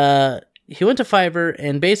 and he went to Fiverr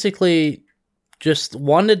and basically just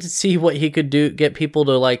wanted to see what he could do, get people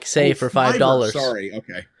to, like, say for $5. Sorry,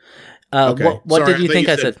 okay. Okay. What did you think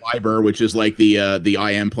I said? Fiverr, which is like the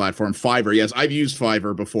IM platform. Fiverr. Yes, I've used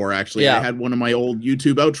Fiverr before. Actually, I had one of my old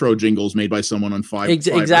YouTube outro jingles made by someone on Fiverr.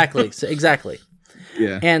 Exactly.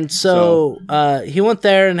 Yeah. And so he went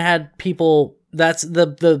there and had people. That's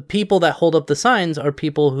the people that hold up the signs are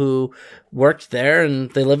people who worked there and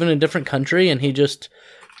they live in a different country. And he just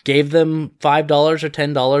gave them $5 or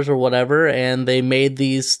 $10 or whatever, and they made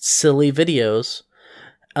these silly videos.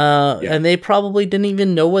 And they probably didn't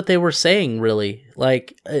even know what they were saying, really.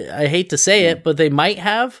 Like, I hate to say it, but they might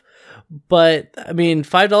have. But I mean,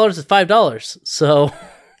 $5 is $5. So,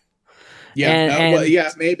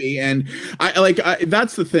 maybe. And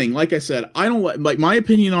that's the thing. Like I said, I don't like my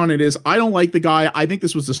opinion on it is I don't like the guy. I think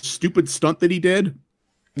this was a stupid stunt that he did.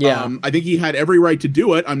 Yeah, I think he had every right to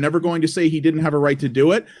do it. I'm never going to say he didn't have a right to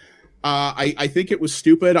do it. I think it was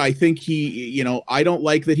stupid. I think I don't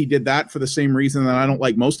like that he did that for the same reason that I don't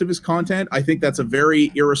like most of his content. I think that's a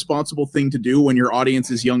very irresponsible thing to do when your audience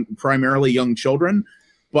is primarily young children.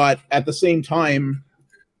 But at the same time,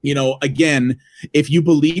 again, if you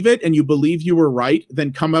believe it and you believe you were right,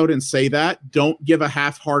 then come out and say that. Don't give a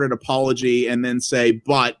half-hearted apology and then say,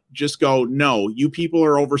 but just go, no, you people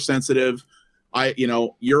are oversensitive.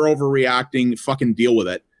 You're overreacting. Fucking deal with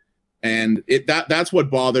it. And that's what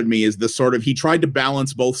bothered me is the sort of, he tried to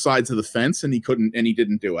balance both sides of the fence and he couldn't, and he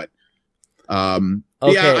didn't do it.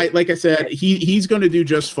 Okay. Yeah, like I said, he's going to do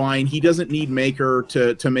just fine. He doesn't need Maker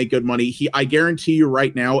to make good money. I guarantee you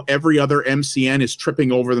right now, every other MCN is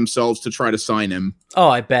tripping over themselves to try to sign him. Oh,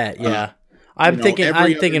 I bet. Yeah. I'm thinking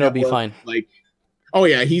it'll be fine. Like, oh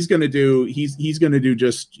yeah, he's going to do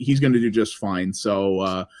just fine.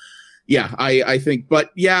 So, yeah, I think, but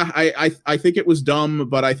yeah, I think it was dumb,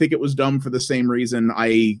 but I think it was dumb for the same reason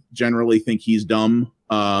I generally think he's dumb.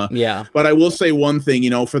 Yeah. But I will say one thing,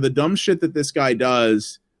 for the dumb shit that this guy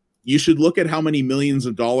does, you should look at how many millions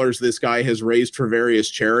of dollars this guy has raised for various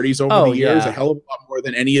charities over the years, a hell of a lot more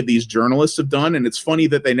than any of these journalists have done. And it's funny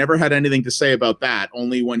that they never had anything to say about that,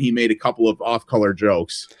 only when he made a couple of off-color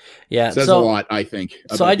jokes. Yeah. It says a lot, I think,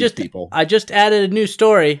 about these people. I just added a new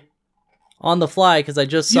story on the fly because I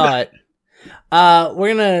just saw it.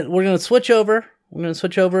 We're gonna switch over.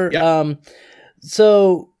 Yep.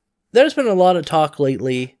 So there's been a lot of talk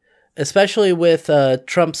lately, especially with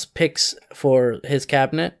Trump's picks for his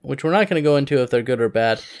cabinet, which we're not going to go into if they're good or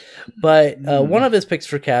bad. But one of his picks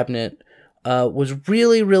for cabinet was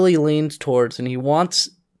really, really leaned towards, and he wants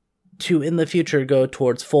to in the future go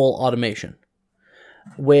towards full automation,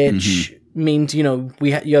 which means you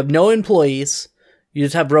have no employees, you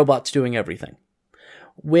just have robots doing everything,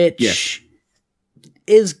 which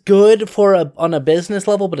is good on a business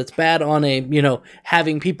level, but it's bad on a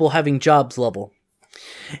having people having jobs level.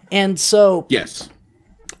 And so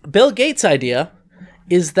Bill Gates' idea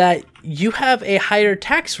is that you have a higher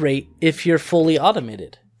tax rate if you're fully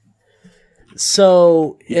automated.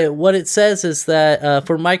 So what it says is that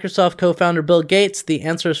for Microsoft co-founder Bill Gates, the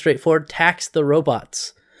answer is straightforward: tax the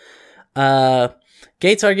robots.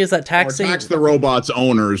 Gates argues that taxing... Or tax the robots'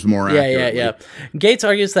 owners more accurately. Yeah. Gates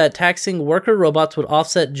argues that taxing worker robots would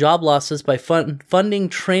offset job losses by funding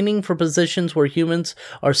training for positions where humans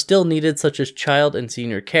are still needed, such as child and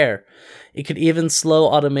senior care. It could even slow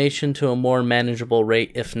automation to a more manageable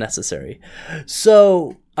rate if necessary.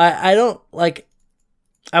 So, I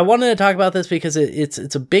wanted to talk about this because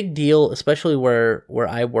it's a big deal, especially where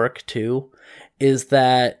I work too, is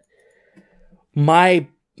that my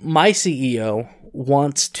CEO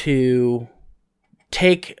wants to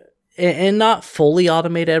take and not fully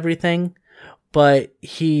automate everything, but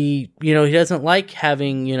he doesn't like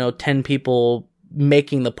having 10 people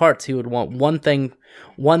making the parts. He would want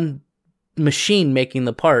one machine making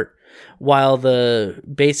the part, while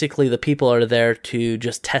basically the people are there to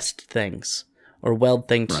just test things or weld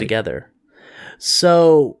things together.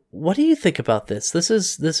 So, what do you think about this? This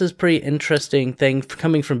is pretty interesting thing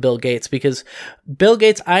coming from Bill Gates, because Bill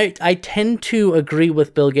Gates, I tend to agree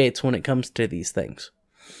with Bill Gates when it comes to these things.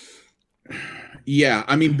 Yeah,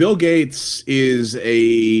 I mean, Bill Gates is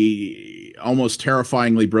a almost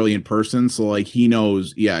terrifyingly brilliant person. So, like, he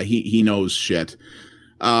knows shit.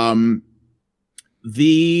 I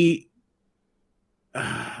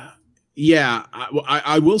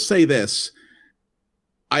will say this.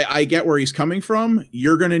 I get where he's coming from.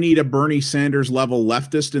 You're going to need a Bernie Sanders level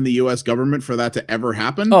leftist in the U.S. government for that to ever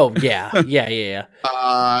happen. Oh, yeah. So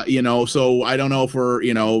I don't know if we're,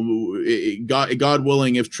 God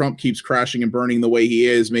willing, if Trump keeps crashing and burning the way he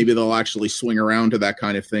is, maybe they'll actually swing around to that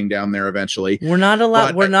kind of thing down there eventually. We're not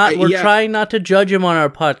allowed. We're trying not to judge him on our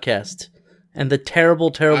podcast and the terrible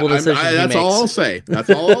decisions he makes. That's all I'll say. That's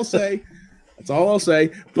all I'll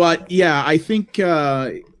say. But yeah, I think,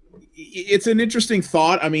 it's an interesting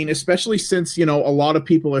thought. I mean, especially since, a lot of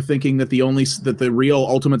people are thinking that the real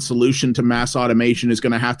ultimate solution to mass automation is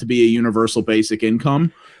going to have to be a universal basic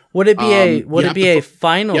income. Would it be a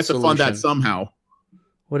final solution? You have to fund that somehow.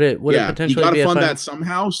 Would it potentially you got be to fund that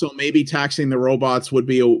somehow? So maybe taxing the robots would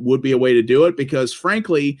be a way to do it, because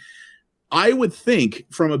frankly, I would think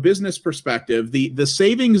from a business perspective, the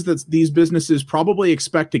savings that these businesses probably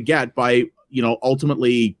expect to get by,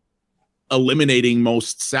 ultimately eliminating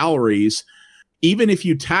most salaries, even if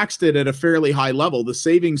you taxed it at a fairly high level, the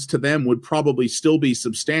savings to them would probably still be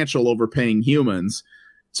substantial over paying humans.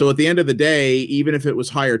 So at the end of the day, even if it was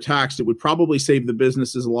higher taxed, it would probably save the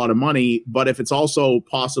businesses a lot of money. But if it's also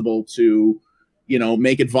possible to,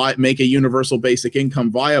 make a universal basic income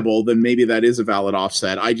viable, then maybe that is a valid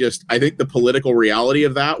offset. I think the political reality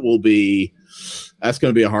of that that's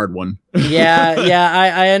going to be a hard one.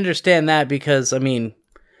 I understand that, because I mean,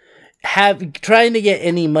 trying to get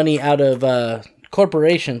any money out of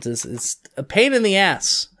corporations is a pain in the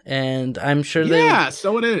ass. And I'm sure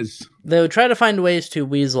so it is. They would try to find ways to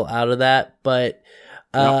weasel out of that, but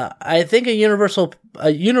I think a universal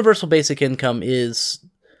basic income is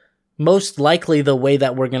most likely the way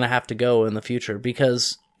that we're going to have to go in the future,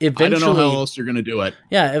 because eventually, I don't know how else you're going to do it.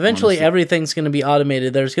 Yeah, eventually everything's going to be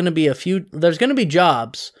automated. There's going to be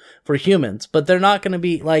jobs for humans, but they're not going to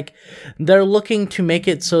be they're looking to make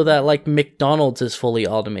it so that like McDonald's is fully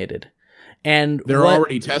automated. And they're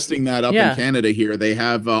already testing that up in Canada here. They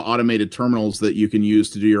have automated terminals that you can use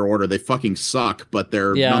to do your order. They fucking suck, but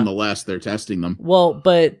nonetheless, they're testing them. Well,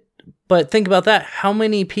 but think about that. How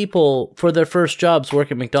many people for their first jobs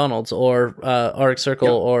work at McDonald's or Arctic Circle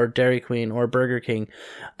or Dairy Queen or Burger King?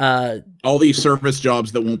 All these service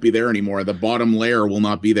jobs that won't be there anymore. The bottom layer will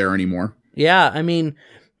not be there anymore. Yeah, I mean,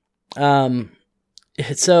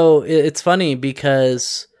 so it's funny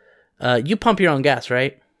because you pump your own gas,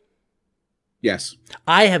 right? Yes.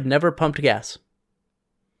 I have never pumped gas.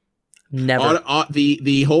 Never.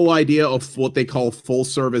 The whole idea of what they call full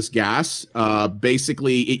service gas,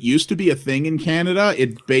 basically, it used to be a thing in Canada.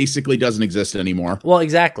 It basically doesn't exist anymore. Well,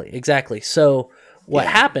 exactly. So what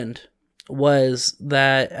happened was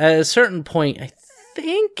that at a certain point, I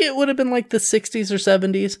think it would have been like the 60s or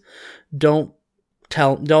 70s. Don't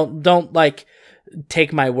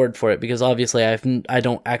take my word for it, because obviously I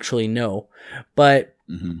don't actually know, but.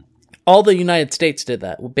 Mm-hmm. All the United States did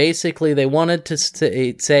that. Basically, they wanted to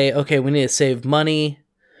say, okay, we need to save money.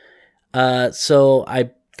 So I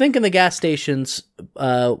think in the gas stations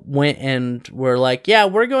went and were like, yeah,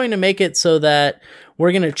 we're going to make it so that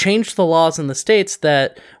we're going to change the laws in the states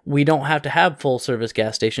that we don't have to have full service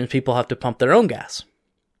gas stations. People have to pump their own gas.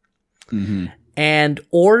 Mm-hmm. And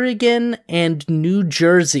Oregon and New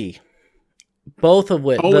Jersey, both of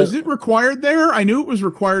which. Oh, is it required there? I knew it was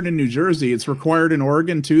required in New Jersey. It's required in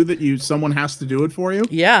Oregon too, that someone has to do it for you.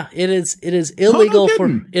 Yeah, it is illegal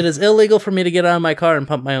for me to get out of my car and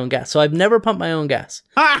pump my own gas. So I've never pumped my own gas.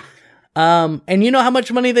 Ah! And you know how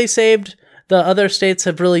much money they saved? The other states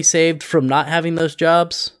have really saved from not having those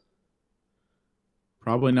jobs.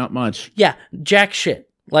 Probably not much. Yeah, jack shit.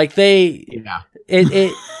 Like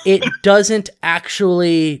it doesn't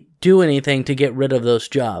actually do anything to get rid of those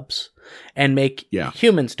jobs and make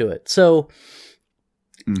humans do it. So,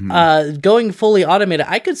 going fully automated,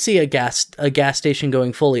 I could see a gas station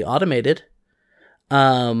going fully automated.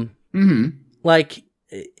 Like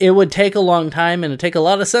it would take a long time and it'd take a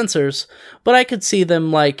lot of sensors, but I could see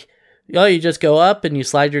them you just go up and you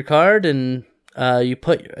slide your card and you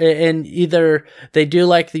put, and either they do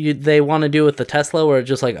like they want to do with the Tesla, where it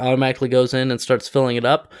just automatically goes in and starts filling it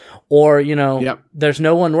up, or there's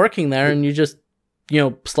no one working there and you just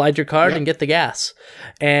slide your card and get the gas,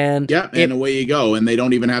 and and away you go, and they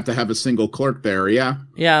don't even have to have a single clerk there.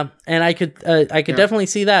 And I could definitely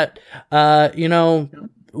see that.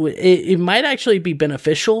 It might actually be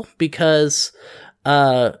beneficial because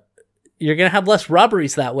you're gonna have less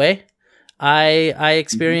robberies that way. I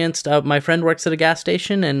experienced, my friend works at a gas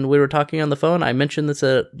station and we were talking on the phone. I mentioned this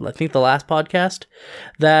at, I think, the last podcast,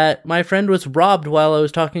 that my friend was robbed while I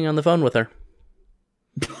was talking on the phone with her.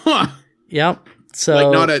 Yep.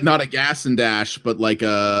 So not a gas and dash, but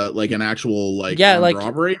an actual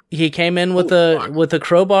robbery. He came in with a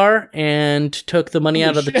crowbar and took the money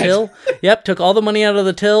out of the till. Yep, took all the money out of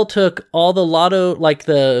the till, took all the lotto,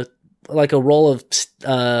 a roll of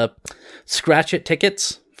scratch it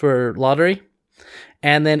tickets for lottery,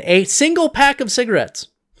 and then a single pack of cigarettes,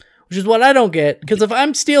 which is what I don't get. Because if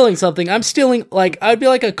I'm stealing something, I'm stealing, like, I'd be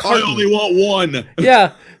like a carton. I only want one.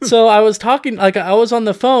 Yeah. So I was talking, like, I was on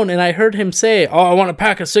the phone and I heard him say, "Oh, I want a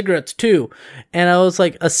pack of cigarettes too." And I was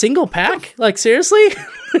like, "A single pack? Like, seriously?"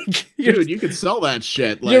 Dude, you could sell that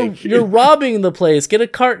shit. Like, you're robbing the place. Get a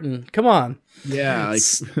carton. Come on. Yeah, like,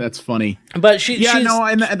 that's funny. But she's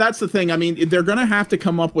and that's the thing. I mean, they're gonna have to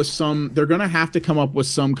come up with some. They're gonna have to come up with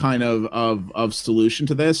some kind of solution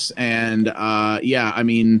to this. And yeah, I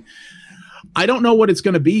mean, I don't know what it's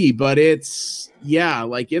gonna be, but it's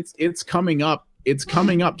coming up. It's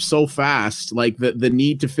coming up so fast, like the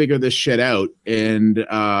need to figure this shit out. And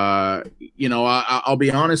you know, I'll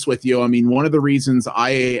be honest with you. I mean, one of the reasons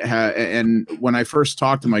and when I first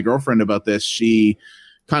talked to my girlfriend about this, she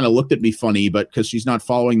kind of looked at me funny, but because she's not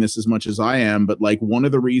following this as much as I am. But like, one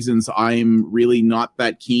of the reasons I'm really not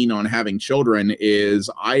that keen on having children is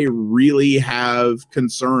I really have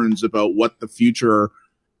concerns about what the future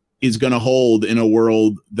is going to hold in a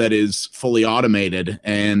world that is fully automated.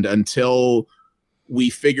 And until we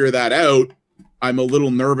figure that out, I'm a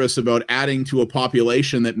little nervous about adding to a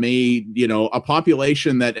population that may, you know, a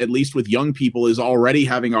population that, at least with young people, is already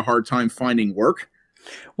having a hard time finding work.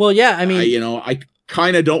 Well, yeah, I mean, you know, I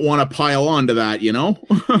kind of don't want to pile on to that, you know.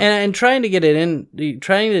 and trying to get it in,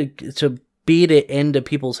 trying to beat it into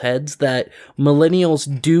people's heads that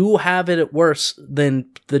millennials do have it worse than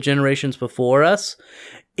the generations before us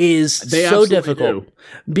is so difficult.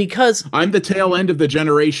 Because I'm the tail end of the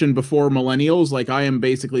generation before millennials. Like, I am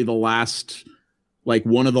basically the last, like,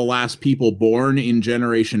 one of the last people born in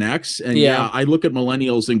Generation X. And yeah, I look at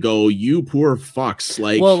millennials and go, you poor fucks.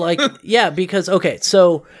 Like, well, like, yeah, because, okay,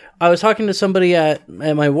 so I was talking to somebody at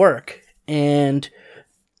my work, and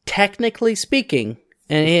technically speaking,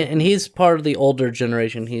 and he's part of the older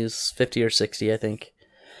generation. He's 50 or 60, I think.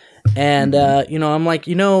 And, you know, I'm like,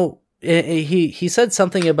 you know, he said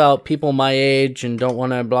something about people my age and don't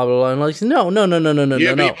want to blah, blah, blah. And I'm like, no.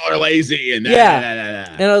 People are lazy. And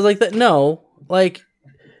And I was like, no, like,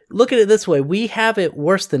 look at it this way. We have it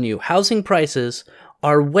worse than you. Housing prices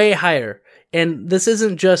are way higher. And this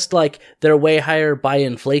isn't just like they're way higher by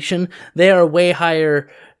inflation. They are way higher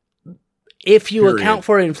if you account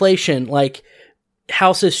for inflation. Like,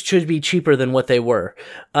 houses should be cheaper than what they were.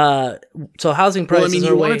 So housing prices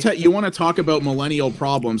are way... you want to talk about millennial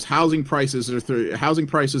problems. Housing prices are through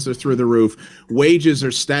the roof. Wages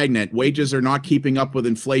are stagnant. Wages are not keeping up with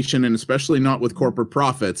inflation, and especially not with corporate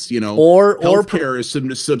profits. You know, healthcare is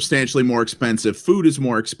substantially more expensive. Food is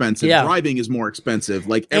more expensive. Yeah. Driving is more expensive.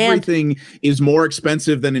 Like, everything is more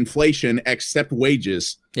expensive than inflation except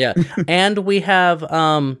wages. Yeah. And we have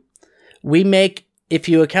we make, if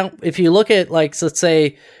you look at, like, let's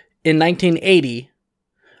say in 1980,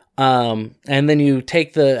 and then you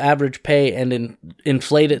take the average pay and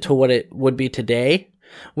inflate it to what it would be today,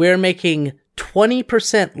 we're making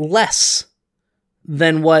 20% less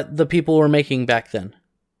than what the people were making back then.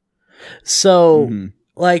 So,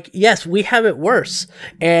 like, yes, we have it worse.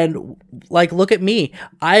 And, like, look at me.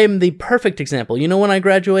 I am the perfect example. You know, when I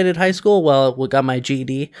graduated high school, well, we got my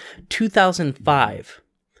GED, 2005.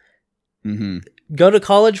 Go to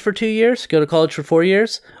college for 2 years, go to college for 4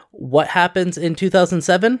 years. What happens in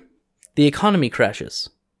 2007? The economy crashes.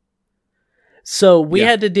 So we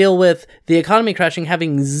had to deal with the economy crashing,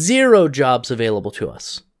 having 0 jobs available to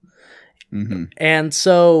us. And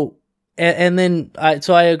so, and then,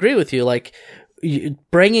 so I agree with you. Like,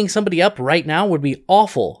 bringing somebody up right now would be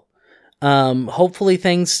awful. Hopefully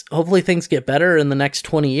things get better in the next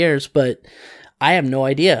 20 years, but I have no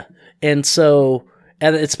idea. And so,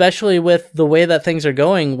 and especially with the way that things are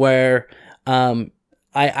going, where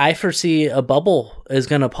I foresee a bubble is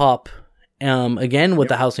going to pop again with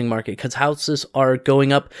the housing market, because houses are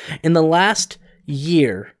going up. In the last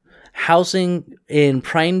year, housing in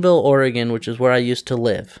Prineville, Oregon, which is where I used to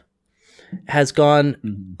live, has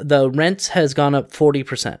gone, the rents has gone up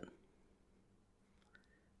 40%,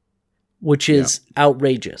 which is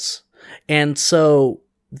outrageous. And so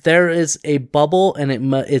there is a bubble, and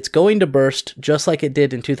it's going to burst just like it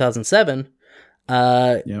did in 2007.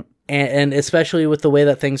 And especially with the way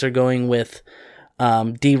that things are going with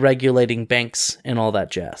deregulating banks and all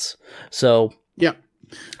that jazz. So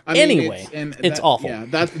I mean, anyway, it's awful. Yeah,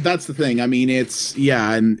 that's the thing. I mean,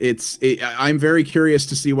 I'm very curious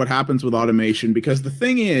to see what happens with automation, because the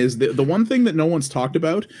thing is, the one thing that no one's talked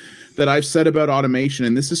about that I've said about automation,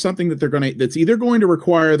 and this is something that that's either going to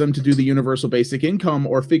require them to do the universal basic income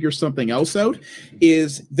or figure something else out,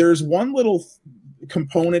 is there's one little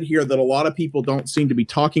component here that a lot of people don't seem to be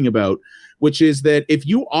talking about, which is that if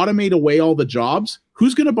you automate away all the jobs,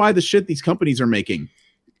 who's going to buy the shit these companies are making?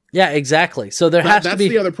 Yeah, exactly. So that's to be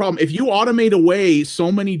the other problem. If you automate away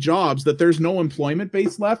so many jobs that there's no employment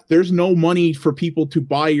base left, there's no money for people to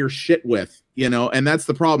buy your shit with, and that's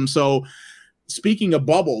the problem. So speaking of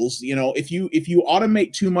bubbles, if you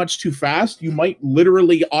automate too much too fast, you might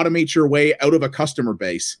literally automate your way out of a customer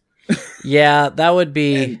base. Yeah, that would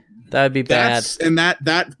be bad. And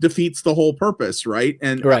that defeats the whole purpose, right?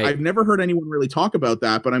 And right. I've never heard anyone really talk about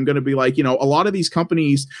that, but I'm going to be like, a lot of these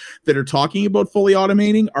companies that are talking about fully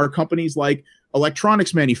automating are companies like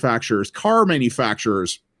electronics manufacturers, car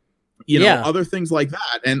manufacturers, other things like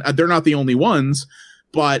that. And they're not the only ones,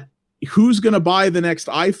 but who's going to buy the next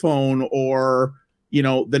iPhone or,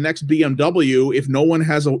 the next BMW if no one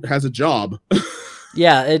has a job?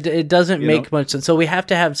 Yeah, it doesn't make much sense. So we have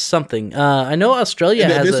to have something. I know Australia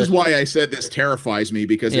has. This is why I said this terrifies me,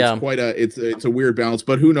 because it's a weird balance.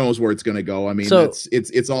 But who knows where it's going to go? I mean,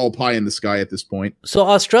 it's all pie in the sky at this point. So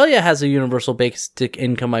Australia has a universal basic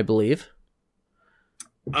income, I believe.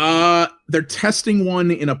 They're testing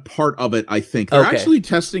one in a part of it. I think they're actually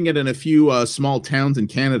testing it in a few small towns in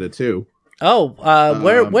Canada too. Oh,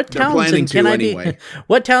 what towns and can I be?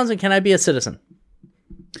 What towns and can I be a citizen?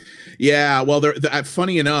 Yeah, well,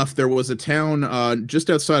 funny enough, there was a town just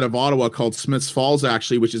outside of Ottawa called Smiths Falls,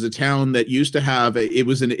 actually, which is a town that used to have it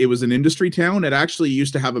was an industry town. It actually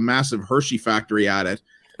used to have a massive Hershey factory at it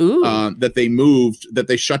that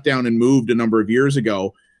they shut down and moved a number of years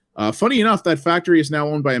ago. Funny enough, that factory is now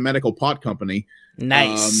owned by a medical pot company.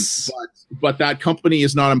 Nice, but that company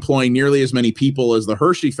is not employing nearly as many people as the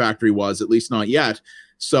Hershey factory was, at least not yet.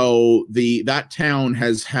 So that town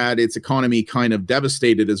has had its economy kind of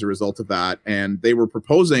devastated as a result of that. And they were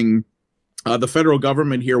proposing, the federal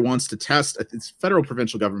government here wants to test, it's federal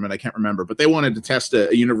provincial government, I can't remember, but they wanted to test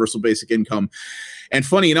a universal basic income. And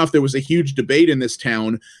funny enough, there was a huge debate in this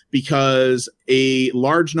town because a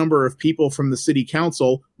large number of people from the city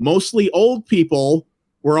council, mostly old people,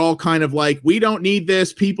 were all kind of like, we don't need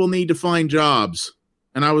this, people need to find jobs.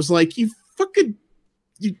 And I was like, you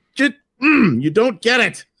don't get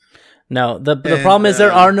it. No, the problem is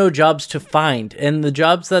there are no jobs to find, and the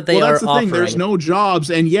jobs that they are offering. There's no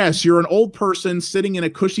jobs, and yes, you're an old person sitting in a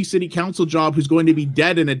cushy city council job who's going to be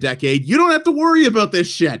dead in a decade. You don't have to worry about this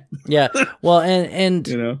shit. Yeah, well, and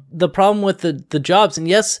the problem with the jobs, and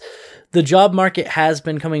yes, the job market has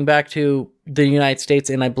been coming back to the United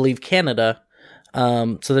States and I believe Canada.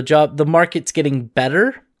 So the market's getting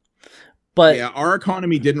better. But yeah, our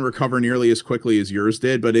economy didn't recover nearly as quickly as yours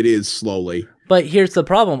did, but it is slowly. But here's the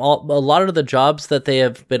problem. A lot of the jobs that they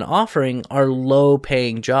have been offering are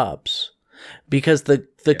low-paying jobs because the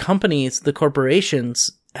companies, the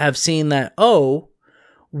corporations have seen that,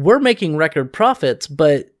 we're making record profits,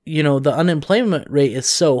 but the unemployment rate is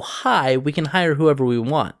so high, we can hire whoever we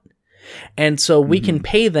want. And so we can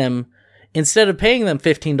pay them, instead of paying them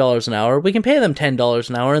 $15 an hour, we can pay them $10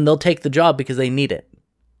 an hour and they'll take the job because they need it.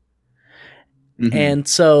 And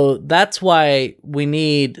so that's why we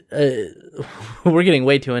need, we're getting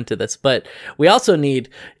way too into this, but we also need,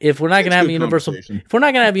 if we're not going to have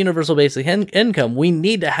universal basic income, we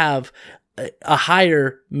need to have a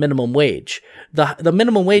higher minimum wage. The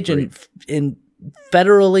minimum wage in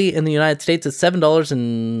federally in the United States is $7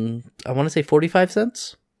 and I want to say 45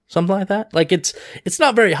 cents, something like that. Like it's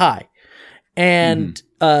not very high. And,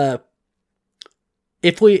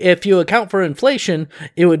 if you account for inflation,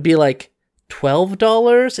 it would be like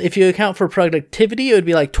 $12. If you account for productivity, it would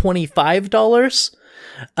be like $25.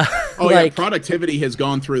 Productivity has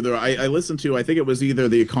gone through I listened to, I think it was either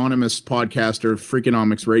the Economist podcast or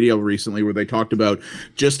Freakonomics Radio recently, where they talked about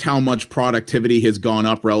just how much productivity has gone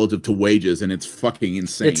up relative to wages, and it's fucking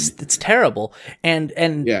insane. It's terrible. And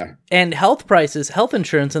health prices, health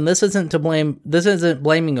insurance, and this isn't blaming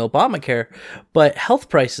Obamacare, but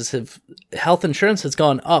health insurance has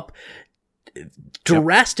gone up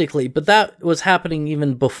drastically, but that was happening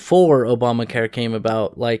even before Obamacare came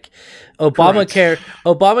about. Like Obamacare,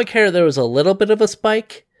 there was a little bit of a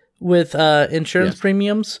spike with insurance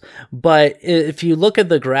premiums, but if you look at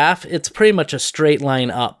the graph, it's pretty much a straight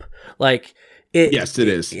line up. Like it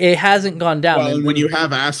is. It hasn't gone down. Well, and when you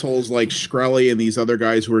have assholes like Shkreli and these other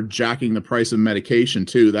guys who are jacking the price of medication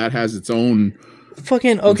too, that has its own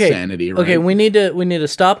insanity, right? Okay, we need to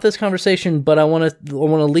stop this conversation, but I want to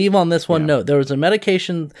leave on this one note. There was a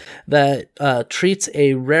medication that treats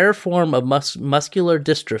a rare form of muscular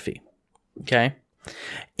dystrophy. Okay,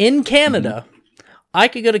 in Canada, I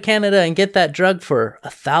could go to Canada and get that drug for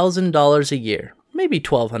 $1,000 a year, maybe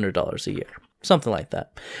 $1,200 a year, something like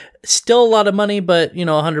that. Still a lot of money, but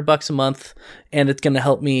 $100 a month, and it's going to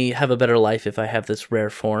help me have a better life if I have this rare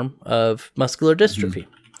form of muscular dystrophy.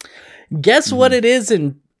 Guess what it is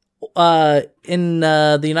in in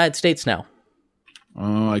the United States now?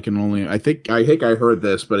 Oh, I think I heard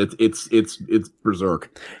this, but it's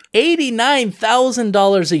berserk.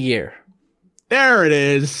 $89,000 a year. There it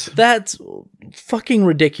is. That's fucking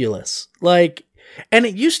ridiculous. Like, and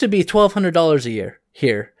it used to be $1,200 a year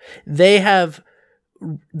here. They have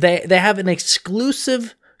an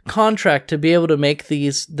exclusive contract to be able to make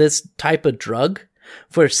this type of drug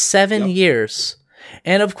for 7 years.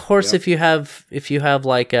 And of course, if you have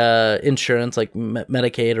like insurance, like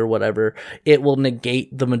Medicaid or whatever, it will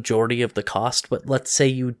negate the majority of the cost. But let's say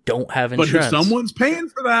you don't have insurance, but someone's paying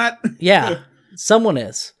for that. Yeah, someone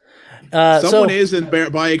is. Someone is, and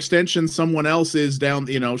by extension, someone else is down.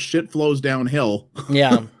 Shit flows downhill.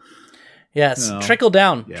 Yeah. Yes. No. Trickle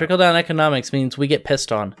down. Yeah. Trickle down economics means we get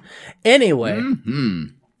pissed on. Anyway,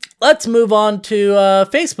 let's move on to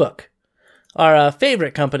Facebook. Our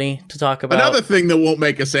favorite company to talk about. Another thing that won't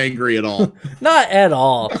make us angry at all. Not at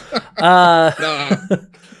all.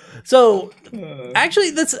 So,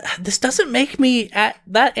 actually, this doesn't make me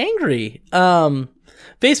that angry.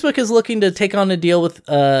 Facebook is looking to take on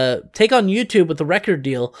YouTube with a record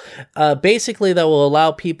deal, basically that will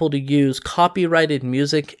allow people to use copyrighted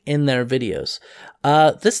music in their videos.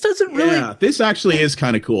 This doesn't really... Yeah, this actually is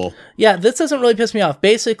kind of cool. Yeah, this doesn't really piss me off.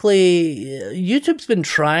 Basically, YouTube's been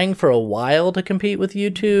trying for a while to compete with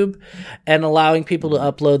YouTube and allowing people to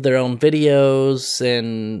upload their own videos,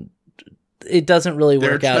 and it doesn't really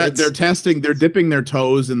work out. They're dipping their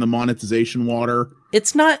toes in the monetization water.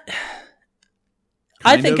 It's not...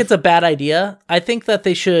 I think it's a bad idea. I think that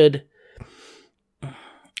they should...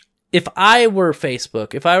 If I were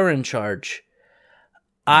Facebook, if I were in charge,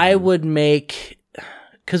 I would make...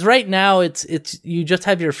 Because right now, it's you just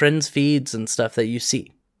have your friends' feeds and stuff that you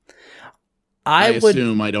see. I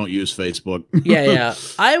assume I don't use Facebook. Yeah.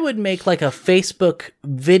 I would make like a Facebook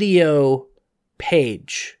video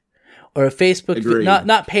page. Or a Facebook,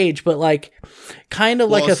 not page, but like kind of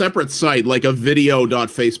like a separate site, like a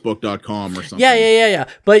video.facebook.com or something. Yeah.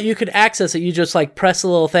 But you could access it. You just like press a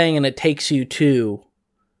little thing and it takes you to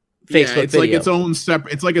Facebook it's video. Like its own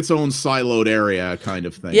it's like its own siloed area kind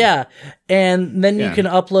of thing. Yeah. And then you can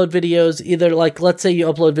upload videos, either like, let's say you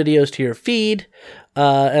upload videos to your feed,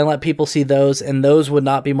 and let people see those, and those would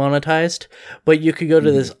not be monetized. But you could go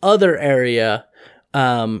to this other area,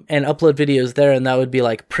 and upload videos there, and that would be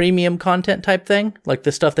like premium content type thing, like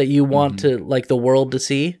the stuff that you want to like the world to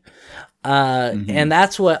see. And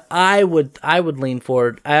that's what I would lean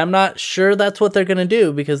forward. I'm not sure that's what they're going to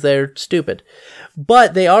do because they're stupid,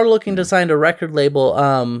 but they are looking to sign a record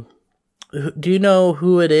label. Do you know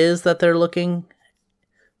who it is that they're looking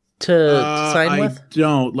to sign with? I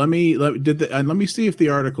don't. Let me see if the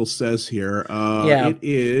article says here. It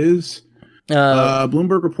is.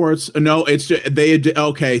 Bloomberg reports. No, it's just,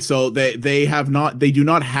 okay. So they do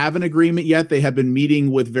not have an agreement yet. They have been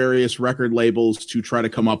meeting with various record labels to try to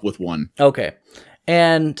come up with one. Okay,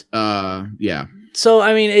 and yeah. So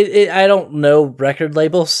I mean, I don't know record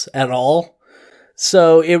labels at all.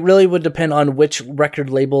 So it really would depend on which record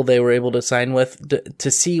label they were able to sign with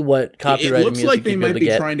to see what copyrighted music. It looks like they might be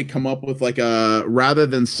trying to come up with like rather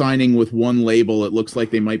than signing with one label, it looks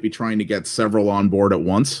like they might be trying to get several on board at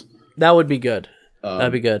once. That would be good.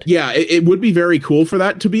 That'd be good. Yeah, it would be very cool for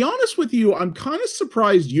that. To be honest with you, I'm kind of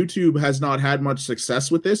surprised YouTube has not had much success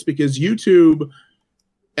with this, because YouTube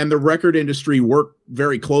and the record industry work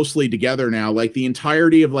very closely together now. Like the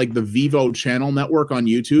entirety of like the Vevo channel network on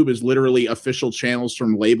YouTube is literally official channels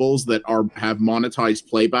from labels that have monetized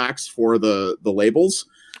playbacks for the labels.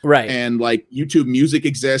 Right. And like YouTube Music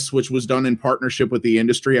exists, which was done in partnership with the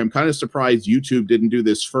industry. I'm kind of surprised YouTube didn't do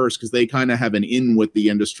this first, because they kind of have an in with the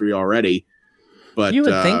industry already. But you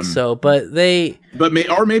would think so, but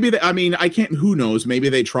maybe I mean, I can't, who knows? Maybe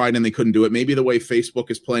they tried and they couldn't do it. Maybe the way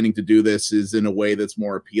Facebook is planning to do this is in a way that's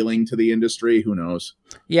more appealing to the industry. Who knows?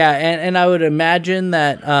 Yeah. And I would imagine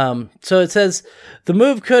that, so it says the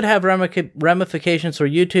move could have ramifications for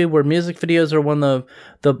YouTube, where music videos are one of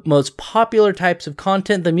the most popular types of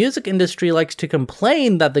content. The music industry likes to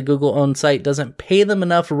complain that the Google-owned site doesn't pay them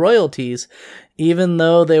enough royalties, even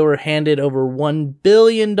though they were handed over $1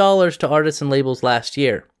 billion to artists and labels last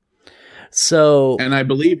year. So, and I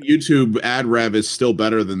believe YouTube ad rev is still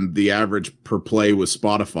better than the average per play with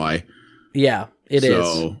Spotify. Yeah, it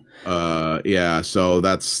is. Yeah, so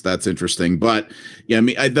that's interesting. But yeah, I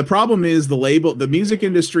mean, the problem is the music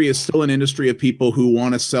industry is still an industry of people who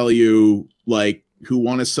want to sell you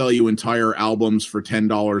entire albums for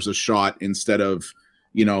 $10 a shot, instead of,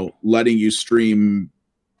 letting you stream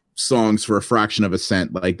songs for a fraction of a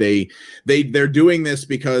cent. Like they're doing this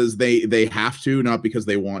because they have to, not because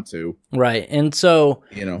they want to. Right. And so,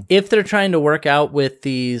 if they're trying to work out with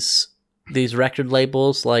these record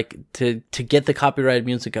labels, like to get the copyrighted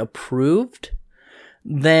music approved,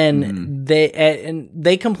 then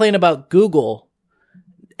they complain about Google,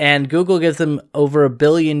 and Google gives them over $1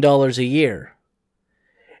 billion a year.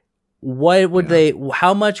 What would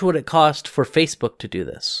how much would it cost for Facebook to do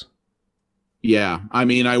this? Yeah. I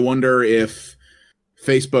mean, I wonder if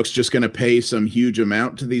Facebook's just going to pay some huge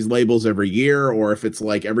amount to these labels every year, or if it's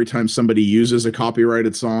like every time somebody uses a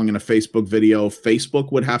copyrighted song in a Facebook video,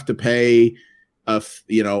 Facebook would have to pay a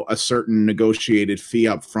certain negotiated fee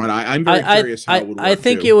up front. I'm very curious how it would work. I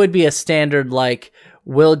think it would be a standard, like,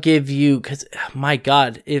 we'll give you, because my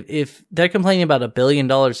God, if they're complaining about $1 billion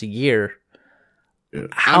a year,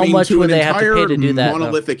 how much would they have to pay to do that?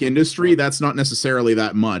 Monolithic industry, that's not necessarily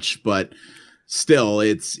that much, but still,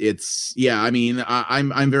 it's yeah. I mean,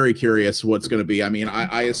 I'm very curious what's going to be. I mean,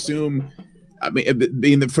 I assume. I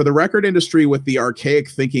mean, for the record industry, with the archaic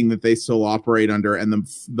thinking that they still operate under, and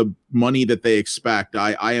the money that they expect,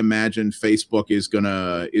 I imagine Facebook is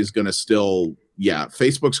gonna still,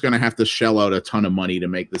 Facebook's gonna have to shell out a ton of money to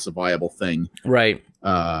make this a viable thing, right?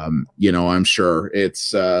 I'm sure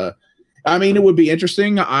it's. I mean, it would be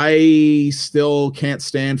interesting. I still can't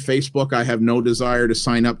stand Facebook. I have no desire to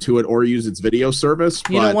sign up to it or use its video service.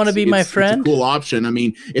 You don't want to be my friend? It's a cool option. I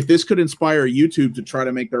mean, if this could inspire YouTube to try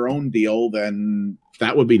to make their own deal, then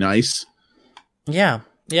that would be nice. Yeah.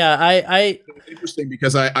 Yeah. It's interesting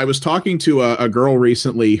because I was talking to a girl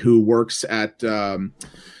recently who works at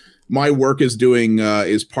my work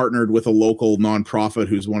is partnered with a local nonprofit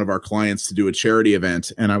who's one of our clients to do a charity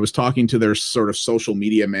event. And I was talking to their sort of social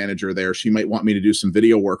media manager there. She might want me to do some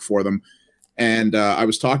video work for them. And I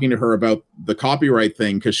was talking to her about the copyright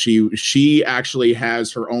thing, because she actually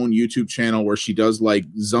has her own YouTube channel where she does like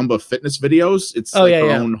Zumba fitness videos. It's her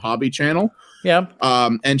own hobby channel. Yeah.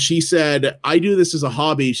 And she said, I do this as a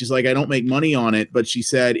hobby. She's like, I don't make money on it. But she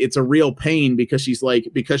said it's a real pain because she's like,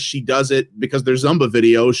 because she does it, because they're Zumba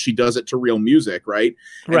videos, she does it to real music. Right.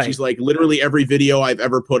 And she's like, literally every video I've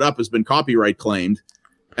ever put up has been copyright claimed.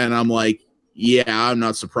 And I'm like, yeah, I'm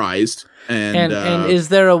not surprised. And is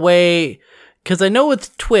there a way, because I know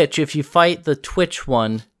with Twitch, if you fight the Twitch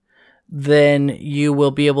one, then you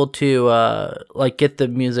will be able to like get the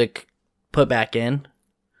music put back in.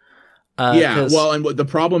 Well, and what the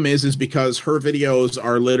problem is because her videos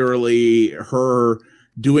are literally her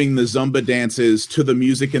doing the Zumba dances to the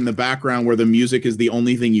music in the background, where the music is the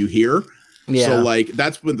only thing you hear. Yeah. So like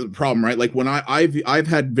that's been the problem, right? Like when I've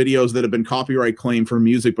had videos that have been copyright claimed for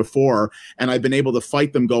music before, and I've been able to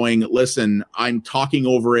fight them going, listen, I'm talking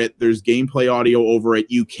over it. There's gameplay audio over it.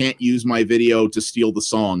 You can't use my video to steal the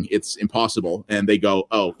song. It's impossible. And they go,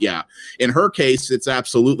 oh yeah. In her case, it's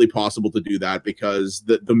absolutely possible to do that because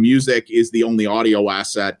the music is the only audio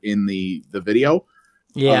asset in the video.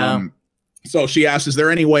 Yeah. So she asked, is there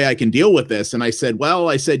any way I can deal with this? And I said,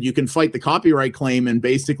 you can fight the copyright claim and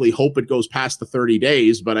basically hope it goes past the 30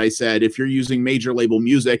 days. But I said, if you're using major label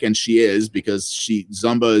music, and she is, because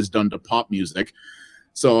Zumba is done to pop music.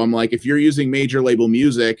 So I'm like, if you're using major label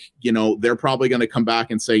music, they're probably going to come back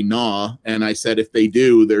and say, nah. And I said, if they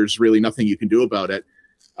do, there's really nothing you can do about it.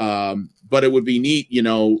 But it would be neat,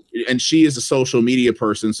 and she is a social media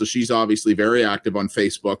person. So she's obviously very active on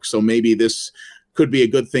Facebook. So maybe this could be a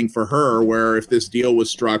good thing for her, where if this deal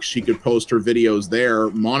was struck, she could post her videos there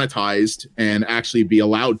monetized and actually be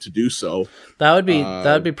allowed to do so. That would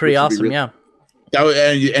be pretty awesome. Yeah.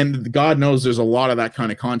 And God knows there's a lot of that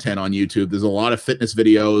kind of content on YouTube. There's a lot of fitness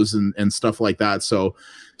videos and stuff like that. So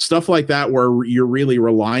stuff like that where you're really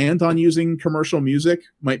reliant on using commercial music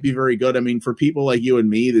might be very good. I mean, for people like you and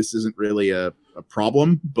me, this isn't really a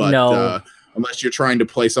problem, but no. Unless you're trying to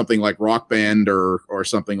play something like Rock Band or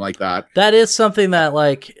something like that. That is something that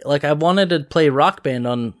like I wanted to play Rock Band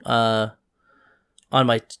on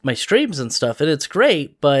my streams and stuff, and it's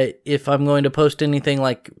great, but if I'm going to post anything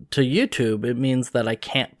like to YouTube, it means that I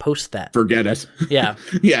can't post that. Forget it. Yeah.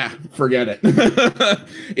 Yeah, forget it.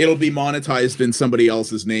 It'll be monetized in somebody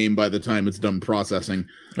else's name by the time it's done processing.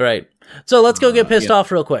 Right. So let's go get pissed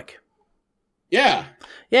off real quick. Yeah.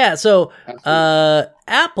 Yeah, so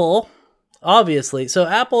Apple, obviously. So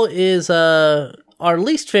Apple is our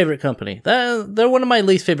least favorite company. They're one of my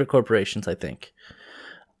least favorite corporations, I think.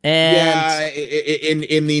 And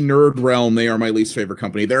in the nerd realm, they are my least favorite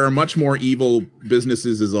company. There are much more evil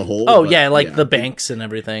businesses as a whole. Oh, the banks and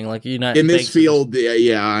everything. Like United in this field,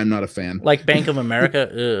 I'm not a fan. Like Bank of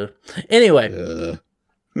America. Anyway.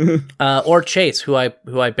 Or Chase, who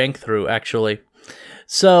I bank through, actually.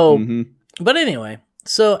 So, But anyway,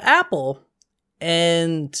 So Apple,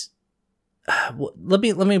 and let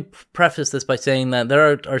me preface this by saying that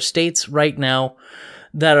there are states right now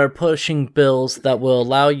that are pushing bills that will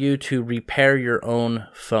allow you to repair your own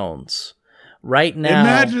phones. Right now,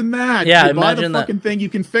 imagine that. Yeah, you imagine buy the fucking thing. You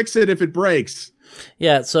can fix it if it breaks.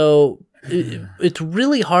 Yeah, so it's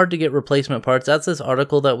really hard to get replacement parts. That's this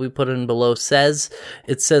article that we put in below says.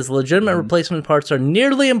 It says legitimate replacement parts are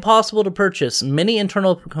nearly impossible to purchase. Many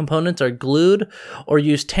internal components are glued or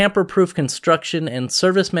use tamper-proof construction, and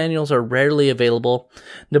service manuals are rarely available.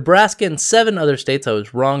 Nebraska and 7 other states, I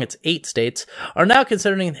was wrong, it's 8 states, are now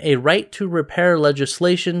considering a right to repair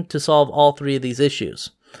legislation to solve all 3 of these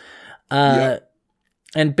issues.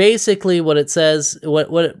 And basically what it says,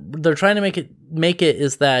 what they're trying to make it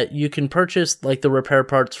is that you can purchase like the repair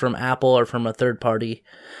parts from Apple or from a third party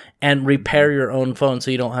and repair your own phone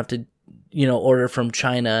so you don't have to, order from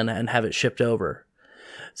China and have it shipped over.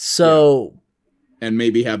 So, and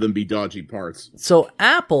maybe have them be dodgy parts. So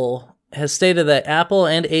Apple has stated that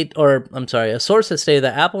a source has stated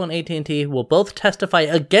that Apple and AT&T will both testify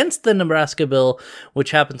against the Nebraska bill,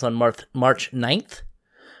 which happens on March 9th.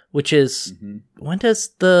 Which is when does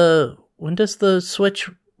the Switch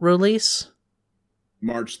release?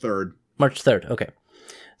 March 3rd. March 3rd. Okay.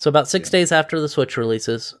 So about 6 days after the Switch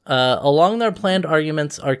releases. Along their planned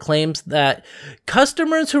arguments are claims that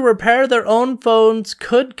customers who repair their own phones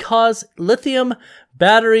could cause lithium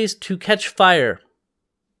batteries to catch fire.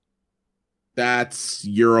 That's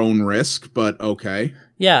your own risk, but okay.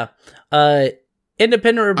 Yeah.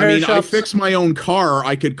 Independent repair shops. I fix my own car.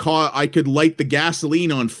 I could light the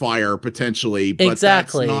gasoline on fire potentially, but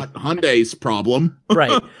exactly. That's not Hyundai's problem.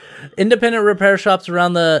 Right. Independent repair shops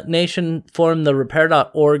around the nation formed the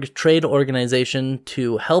Repair.org trade organization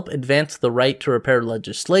to help advance the right to repair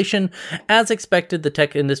legislation. As expected, the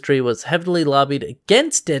tech industry was heavily lobbied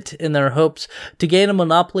against it in their hopes to gain a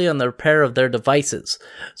monopoly on the repair of their devices.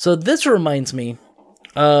 So this reminds me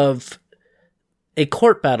of a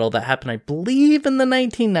court battle that happened, I believe, in the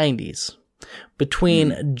 1990s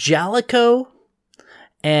between Jalico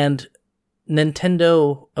and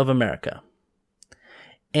Nintendo of America.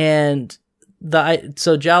 And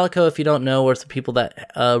so Jalico, if you don't know, was the people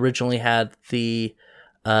that originally had the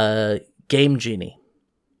Game Genie.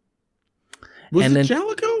 Was it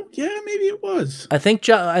Jalico? Yeah, maybe it was. I think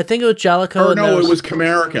it was Jalico. Or no, it was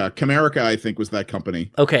Camerica. Camerica, I think, was that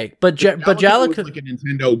company. Okay, but Jalico was like a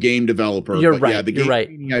Nintendo game developer. You're right. Yeah, the Game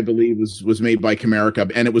Genie, I believe, was made by Camerica,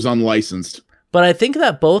 and it was unlicensed. But I think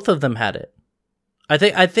that both of them had it. I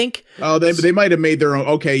think. Oh, they might have made their own.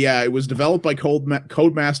 Okay, yeah, it was developed by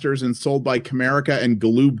Codemasters and sold by Camerica and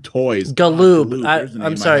Galoob Toys. Galoob.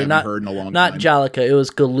 I'm sorry, not Jalico. It was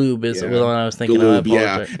Galoob is the one I was thinking of.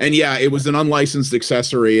 Yeah, and yeah, it was an unlicensed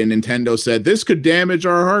accessory, and Nintendo said this could damage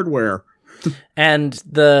our hardware. And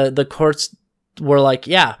the courts were like,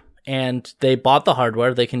 yeah, and they bought the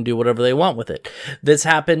hardware. They can do whatever they want with it. This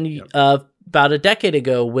happened about a decade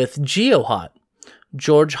ago with GeoHot.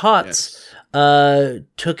 George Hotz. Yes.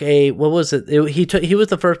 Took a, what was it? He was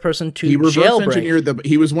the first person to jailbreak.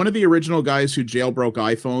 He was one of the original guys who jailbroke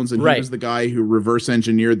iPhones, and he was the guy who reverse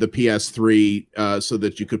engineered the PS3 so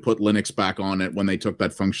that you could put Linux back on it when they took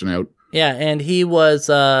that function out. Yeah, and he was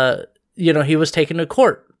he was taken to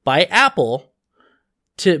court by Apple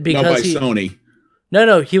Sony.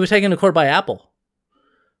 No, he was taken to court by Apple.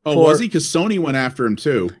 Oh, was he? Because Sony went after him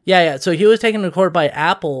too. Yeah. So he was taken to court by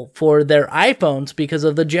Apple for their iPhones because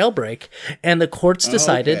of the jailbreak. And the courts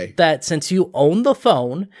decided that since you own the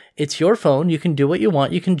phone, it's your phone, you can do what you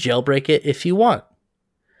want. You can jailbreak it if you want.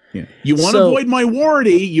 Yeah. You want to avoid my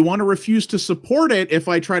warranty. You want to refuse to support it if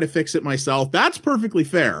I try to fix it myself. That's perfectly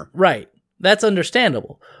fair. Right. That's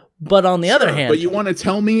understandable. But on the other hand... But you want to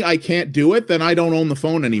tell me I can't do it? Then I don't own the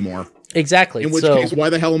phone anymore. Exactly. In which case, why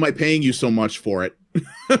the hell am I paying you so much for it?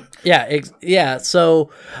 Yeah.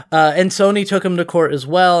 So, and Sony took him to court as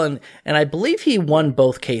well, and I believe he won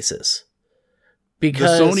both cases.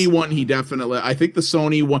 Because the Sony one, I think the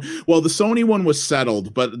Sony one. Well, the Sony one was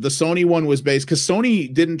settled, but the Sony one was based because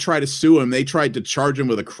Sony didn't try to sue him; they tried to charge him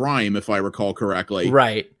with a crime, if I recall correctly.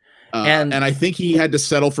 Right. And I think he had to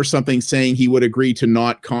settle for something, saying he would agree to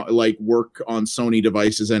not work on Sony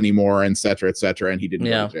devices anymore, et cetera, and he didn't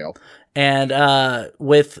go to jail. And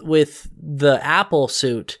with the Apple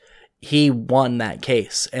suit, he won that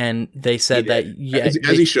case, and they said that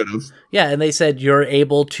as he should have. Yeah, and they said you're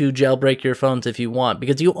able to jailbreak your phones if you want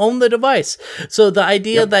because you own the device. So the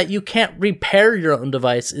idea that you can't repair your own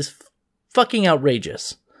device is fucking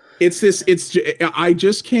outrageous. I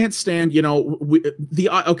just can't stand,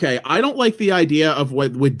 okay, I don't like the idea of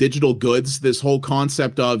with digital goods, this whole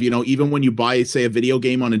concept of, even when you buy, say, a video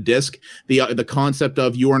game on a disc, the concept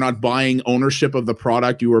of you are not buying ownership of the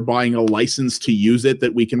product, you are buying a license to use it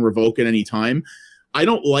that we can revoke at any time. I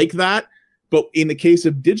don't like that. But in the case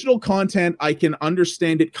of digital content, I can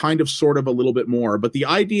understand it kind of sort of a little bit more. But the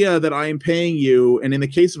idea that I am paying you, and in the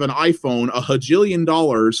case of an iPhone, $1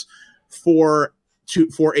 bajillion for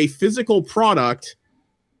a physical product,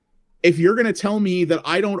 if you're going to tell me that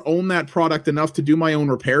I don't own that product enough to do my own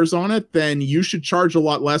repairs on it, then you should charge a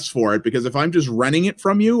lot less for it, because if I'm just renting it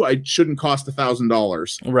from you, it shouldn't cost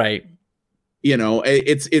 $1,000. Right.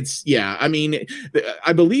 Yeah. I mean,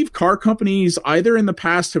 I believe car companies either in the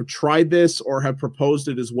past have tried this or have proposed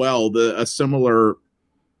it as well. A similar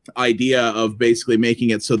idea of basically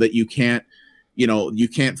making it so that you can't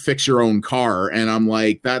fix your own car. And I'm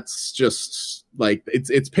like, that's just like,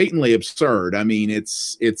 it's patently absurd. I mean,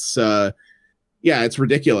 it's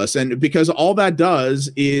ridiculous. And because all that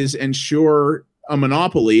does is ensure a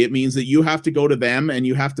monopoly, it means that you have to go to them and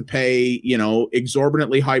you have to pay,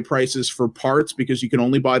 exorbitantly high prices for parts because you can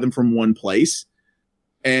only buy them from one place.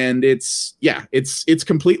 And it's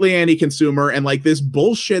completely anti-consumer. And like this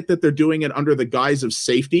bullshit that they're doing it under the guise of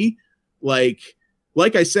safety, like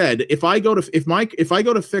I said, if I go to fix my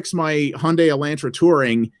Hyundai Elantra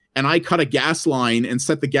Touring and I cut a gas line and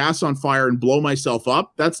set the gas on fire and blow myself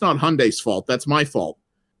up, that's not Hyundai's fault. That's my fault.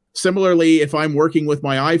 Similarly, if I'm working with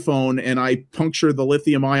my iPhone and I puncture the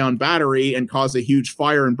lithium-ion battery and cause a huge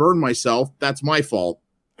fire and burn myself, that's my fault.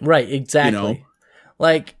 Right, exactly.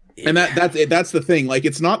 And that's the thing. Like,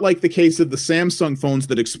 it's not like the case of the Samsung phones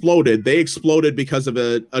that exploded. They exploded because of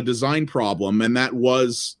a design problem, and that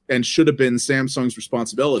was and should have been Samsung's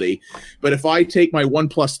responsibility. But if I take my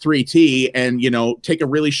OnePlus 3T and, take a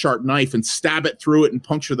really sharp knife and stab it through it and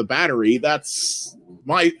puncture the battery, that's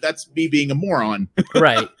me being a moron.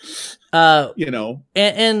 Right.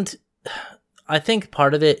 And I think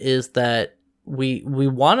part of it is that we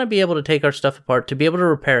want to be able to take our stuff apart, to be able to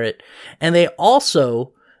repair it. And they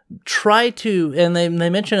also try to, and they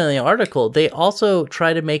mention in the article, they also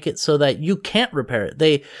try to make it so that you can't repair it.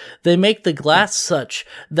 They make the glass such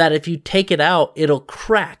that if you take it out, it'll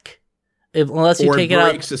crack. Unless you take it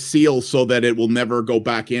out, breaks a seal so that it will never go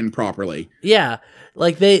back in properly. Yeah.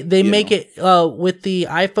 Like they make it with the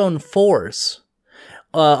iPhone 4s.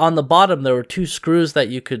 On the bottom there were two screws that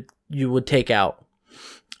you would take out.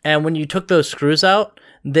 And when you took those screws out,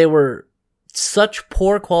 they were such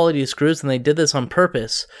poor quality screws, and they did this on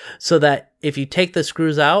purpose so that if you take the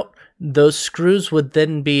screws out, those screws would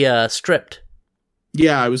then be stripped.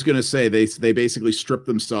 Yeah, I was going to say they basically stripped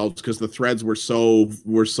themselves because the threads were so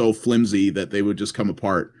flimsy that they would just come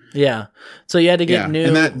apart. Yeah. So you had to get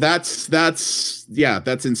new. And that's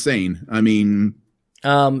insane. I mean,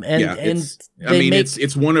 it's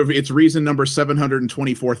reason number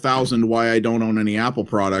 724,000 why I don't own any Apple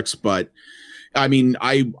products. But I mean,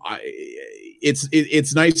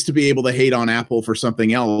 it's nice to be able to hate on Apple for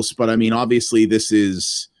something else. But I mean, obviously it's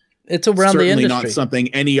around the industry. Not something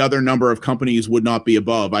any other number of companies would not be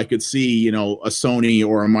above. I could see, a Sony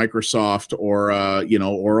or a Microsoft or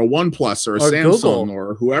or a OnePlus or a Samsung Google,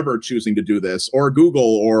 or whoever choosing to do this, or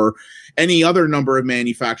Google or any other number of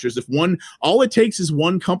manufacturers. All it takes is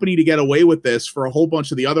one company to get away with this for a whole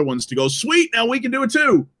bunch of the other ones to go, sweet, now we can do it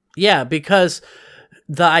too. Yeah, because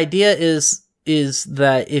the idea is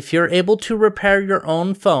that if you're able to repair your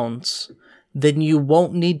own phones, then you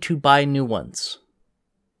won't need to buy new ones.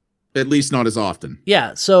 At least not as often.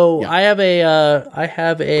 Yeah. So yeah. I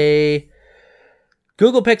have a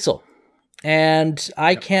Google Pixel, and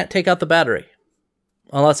I can't take out the battery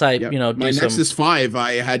unless I, do my Nexus 5,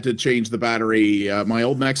 I had to change the battery. My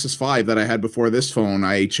old Nexus 5 that I had before this phone,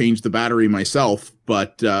 I changed the battery myself,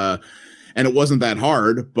 but and it wasn't that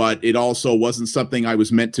hard, but it also wasn't something I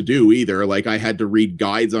was meant to do either. Like, I had to read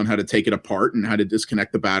guides on how to take it apart and how to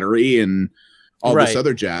disconnect the battery and all this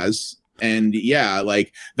other jazz. And yeah,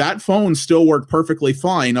 like, that phone still worked perfectly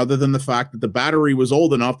fine, other than the fact that the battery was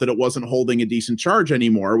old enough that it wasn't holding a decent charge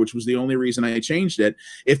anymore, which was the only reason I changed it.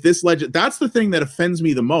 If this that's the thing that offends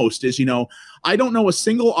me the most is, I don't know a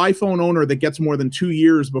single iPhone owner that gets more than 2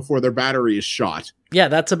 years before their battery is shot. Yeah,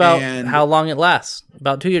 that's about how long it lasts.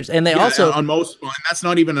 About 2 years. And they also on most, and that's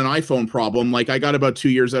not even an iPhone problem. Like, I got about 2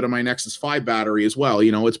 years out of my Nexus 5 battery as well.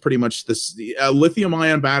 It's pretty much this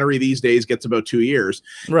lithium-ion battery these days gets about 2 years.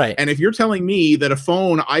 Right. And if you're telling me that a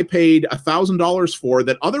phone I paid $1,000 for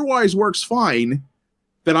that otherwise works fine,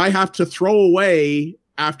 that I have to throw away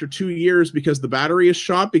after 2 years because the battery is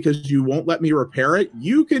shot because you won't let me repair it,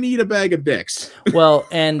 you can eat a bag of dicks. Well,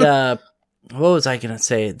 and what was I going to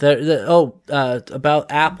say?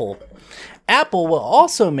 About Apple. Apple will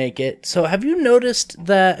also make it. So have you noticed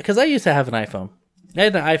that? Because I used to have an iPhone. I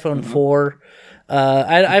had an iPhone 4. I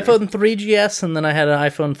had an iPhone 3GS, and then I had an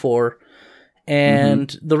iPhone 4.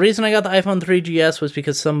 And the reason I got the iPhone 3GS was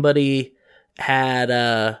because somebody had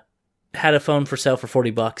a phone for sale for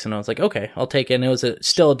 $40, and I was like, okay, I'll take it. And it was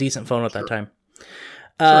still a decent phone at that time.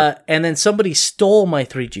 And then somebody stole my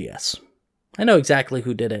 3GS. I know exactly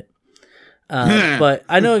who did it. But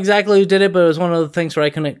I know exactly who did it, but it was one of the things where I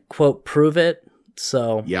couldn't, quote, prove it.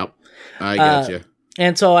 So, yep, I got you.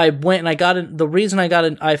 And so I went and I got it. The reason I got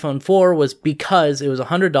an iPhone 4 was because it was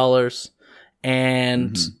 $100,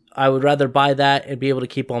 and I would rather buy that and be able to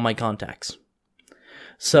keep all my contacts.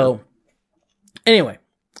 So, anyway,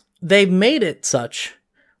 they've made it such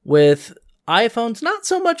with iPhones, not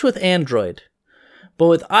so much with Android, but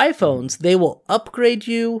with iPhones, they will upgrade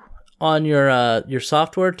you on your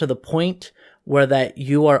software to the point where that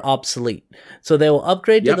you are obsolete. So they will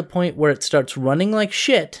upgrade to the point where it starts running like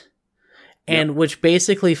shit, and which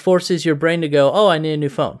basically forces your brain to go, oh, I need a new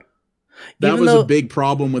phone. That was a big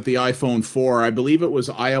problem with the iPhone 4. I believe it was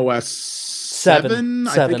iOS 7.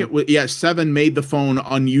 I think it was 7 made the phone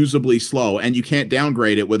unusably slow, and you can't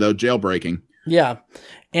downgrade it without jailbreaking. Yeah.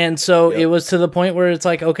 And so it was to the point where it's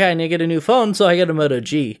like, okay, I need to get a new phone, so I get a Moto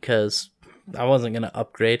G because I wasn't going to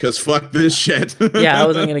upgrade. Because fuck this shit. Yeah, I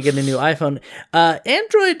wasn't going to get a new iPhone.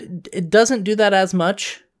 Android, it doesn't do that as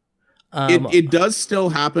much. It does still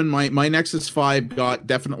happen. My Nexus 5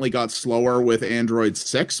 definitely got slower with Android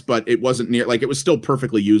 6, but it wasn't near, like, it was still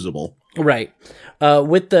perfectly usable. Right.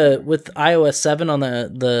 With iOS 7 on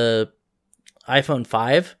the iPhone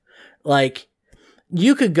 5, like,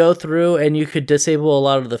 you could go through and you could disable a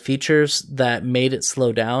lot of the features that made it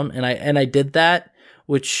slow down, and I did that,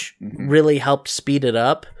 which really helped speed it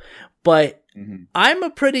up. But I'm a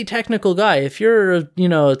pretty technical guy. If you're a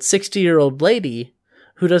 60-year-old lady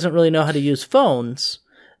who doesn't really know how to use phones,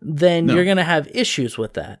 then you're going to have issues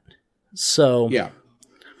with that. So yeah.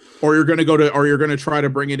 Or you're going to try to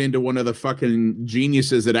bring it into one of the fucking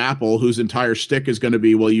geniuses at Apple whose entire shtick is going to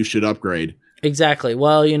be, well, you should upgrade. Exactly.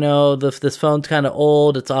 Well, this phone's kind of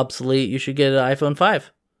old, it's obsolete, you should get an iPhone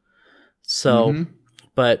 5. So,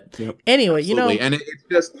 but anyway, absolutely. And it's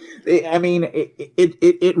just, I mean,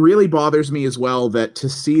 it really bothers me as well that to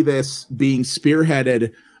see this being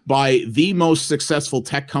spearheaded by the most successful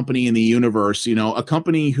tech company in the universe, a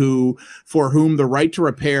company for whom the right to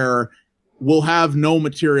repair will have no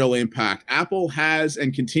material impact. Apple has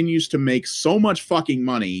and continues to make so much fucking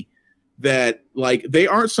money that, like, they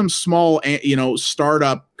aren't some small,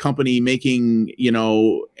 startup company making,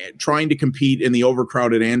 trying to compete in the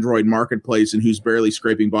overcrowded Android marketplace and who's barely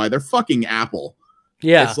scraping by. They're fucking Apple.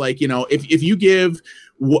 Yeah. It's like, if you give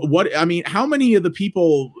how many of the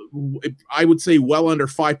people, I would say well under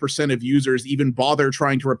 5% of users even bother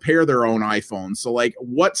trying to repair their own iPhone. So, like,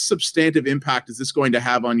 what substantive impact is this going to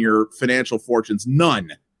have on your financial fortunes?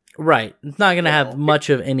 None. Right. It's not going to have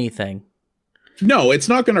much of anything. No, it's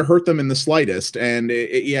not going to hurt them in the slightest. And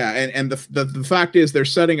the fact is they're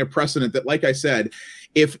setting a precedent that, like I said,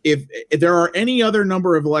 if there are any other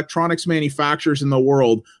number of electronics manufacturers in the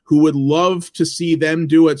world who would love to see them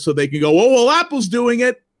do it so they can go, oh, well, Apple's doing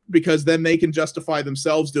it, because then they can justify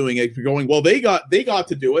themselves doing it, going, well, they got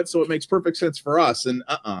to do it, so it makes perfect sense for us. And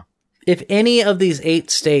if any of these 8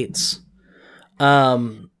 states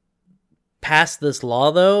pass this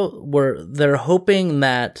law, though, they're hoping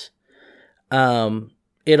that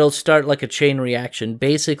it'll start like a chain reaction.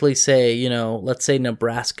 Basically say, let's say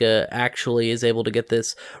Nebraska actually is able to get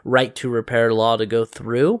this right to repair law to go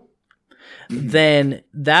through, then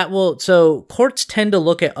that will, so courts tend to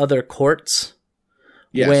look at other courts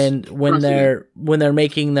when they're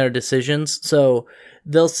making their decisions. So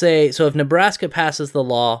they'll say, so if Nebraska passes the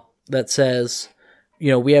law that says,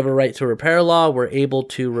 we have a right to repair law, we're able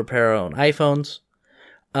to repair our own iPhones.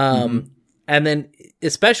 And then,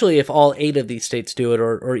 especially if all 8 of these states do it,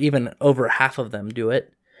 or even over half of them do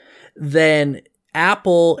it, then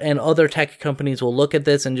Apple and other tech companies will look at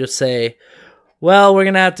this and just say, well, we're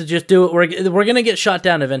going to have to just do it. We're going to get shot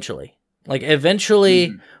down eventually. Like,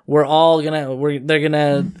 eventually, every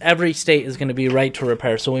state is going to be right to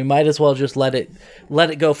repair. So we might as well just let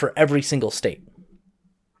it go for every single state.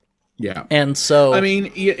 Yeah. And so, I mean,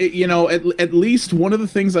 at least one of the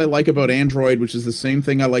things I like about Android, which is the same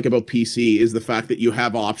thing I like about PC, is the fact that you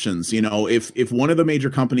have options. If one of the major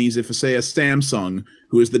companies, say a Samsung,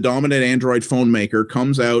 who is the dominant Android phone maker,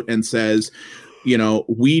 comes out and says,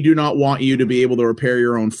 we do not want you to be able to repair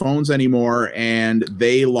your own phones anymore, and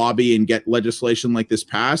they lobby and get legislation like this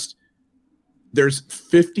passed, there's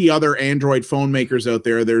 50 other Android phone makers out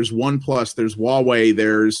there. There's OnePlus, there's Huawei,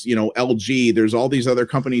 there's, LG, there's all these other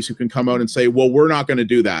companies who can come out and say, well, we're not going to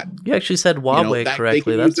do that. You actually said Huawei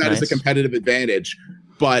correctly. They can use that as a competitive advantage.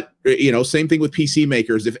 But, same thing with PC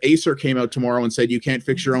makers. If Acer came out tomorrow and said you can't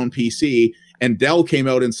fix your own PC, and Dell came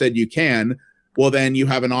out and said you can, well, then you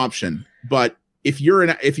have an option. But if you're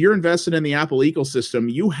invested in the Apple ecosystem,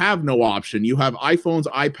 you have no option. You have iPhones,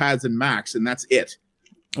 iPads, and Macs, and that's it.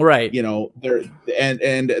 Right. There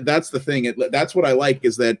and that's the thing. That's what I like,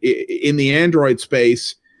 is that in the Android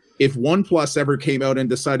space, if OnePlus ever came out and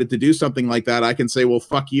decided to do something like that, I can say, well,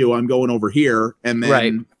 fuck you, I'm going over here, and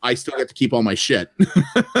then I still get to keep all my shit.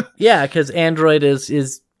 Yeah, because Android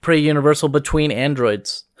is pretty universal between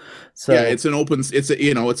Androids. So yeah, it's an open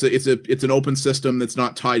system that's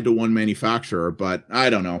not tied to one manufacturer. But I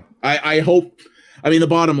don't know. I hope. I mean, the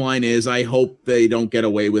bottom line is, I hope they don't get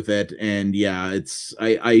away with it. And yeah,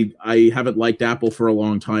 I haven't liked Apple for a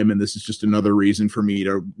long time, and this is just another reason for me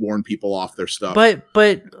to warn people off their stuff.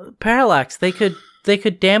 But Parallax, they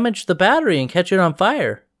could damage the battery and catch it on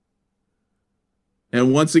fire.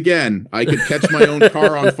 And once again, I could catch my own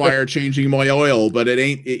car on fire changing my oil, but it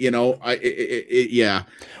ain't. Yeah.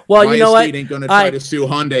 Well, my you know estate what? Ain't going to try to sue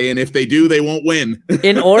Hyundai, and if they do, they won't win.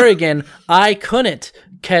 In Oregon, I couldn't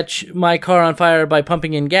catch my car on fire by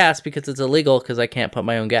pumping in gas because it's illegal, because I can't pump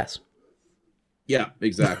my own gas. Yeah,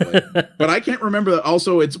 exactly. But I can't remember.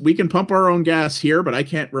 Also, we can pump our own gas here, but I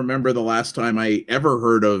can't remember the last time I ever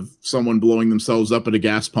heard of someone blowing themselves up at a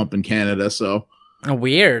gas pump in Canada. So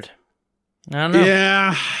weird. I don't know.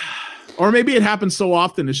 Yeah. Or maybe it happens so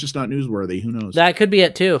often it's just not newsworthy. Who knows? That could be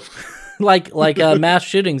it too. like mass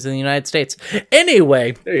shootings in the United States.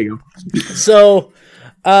 Anyway. There you go. So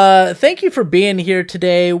thank you for being here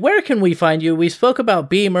today. Where can we find you? We spoke about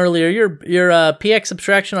Beam earlier. You're PX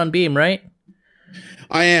Abstraction on Beam, right?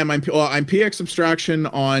 I am. I'm PX Abstraction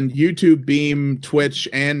on YouTube, Beam, Twitch,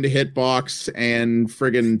 and Hitbox, and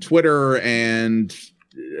friggin' Twitter, and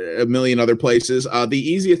a million other places. The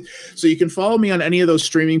easiest, so you can follow me on any of those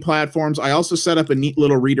streaming platforms. I also set up a neat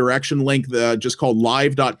little redirection link just called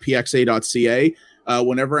live.pxa.ca.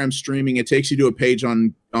 Whenever I'm streaming, it takes you to a page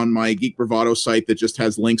on my Geek Bravado site that just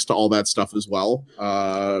has links to all that stuff as well,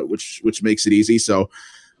 which makes it easy. So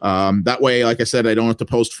that way, like I said, I don't have to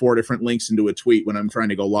post 4 different links into a tweet when I'm trying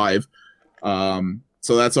to go live.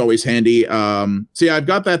 So that's always handy. So yeah, I've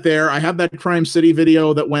got that there. I have that Crime City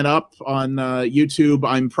video that went up on YouTube.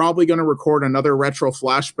 I'm probably going to record another retro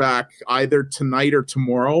flashback either tonight or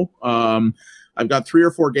tomorrow. I've got 3 or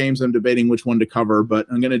 4 games I'm debating which one to cover, but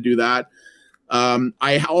I'm going to do that.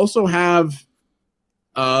 I also have,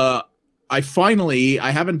 I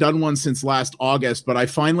haven't done one since last August, but I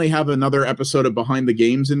finally have another episode of Behind the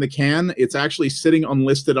Games in the can. It's actually sitting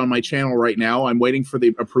unlisted on my channel right now. I'm waiting for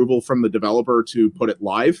the approval from the developer to put it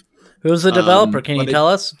live. Who's the developer? Can you tell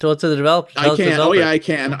us? Tell it to the developer. I can. Oh yeah, I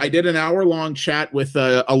can. I did an hour-long chat with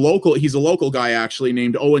a local. He's a local guy actually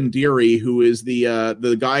named Owen Deary, who is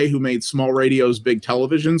the guy who made Small Radio's Big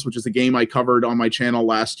Televisions, which is a game I covered on my channel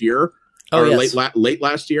last year, late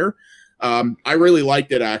last year. I really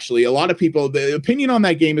liked it, actually. A lot of people, the opinion on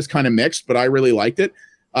that game is kind of mixed, but I really liked it.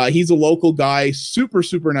 He's a local guy, super,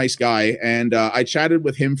 super nice guy. And I chatted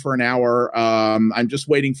with him for an hour. I'm just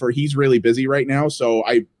waiting he's really busy right now. So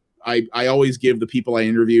I always give the people I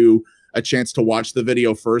interview a chance to watch the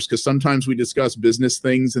video first, because sometimes we discuss business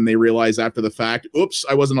things and they realize after the fact, oops,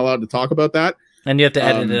 I wasn't allowed to talk about that. And you have to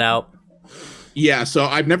edit it out. Yeah, so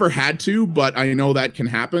I've never had to, but I know that can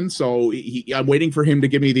happen. So I'm waiting for him to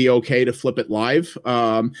give me the okay to flip it live.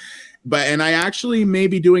 And I actually may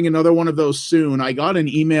be doing another one of those soon. I got an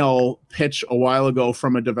email pitch a while ago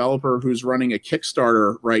from a developer who's running a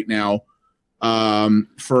Kickstarter right now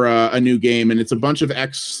for a new game, and it's a bunch of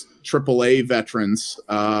ex-AAA veterans.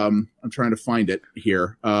 I'm trying to find it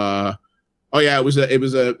here. They're running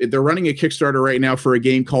a Kickstarter right now for a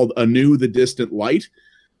game called Anew: The Distant Light.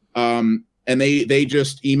 And they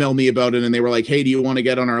just emailed me about it, and they were like, hey, do you want to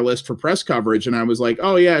get on our list for press coverage? And I was like,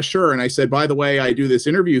 oh yeah, sure. And I said, by the way, I do this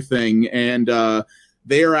interview thing. And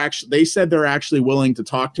they said they're actually willing to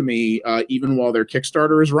talk to me even while their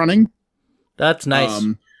Kickstarter is running. That's nice.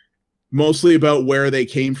 Mostly about where they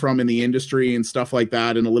came from in the industry and stuff like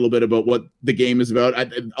that, and a little bit about what the game is about.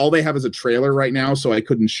 All they have is a trailer right now, so I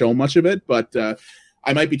couldn't show much of it, but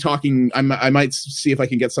I might be talking. I might see if I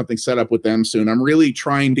can get something set up with them soon. I'm really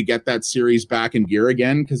trying to get that series back in gear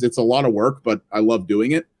again, because it's a lot of work, but I love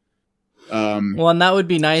doing it. Well, and that would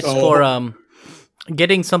be nice for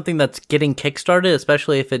getting something that's getting kickstarted,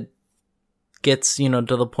 especially if it gets to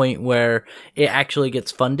the point where it actually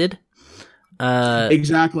gets funded.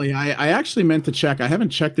 Exactly. I actually meant to check. I haven't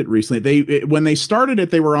checked it recently. When they started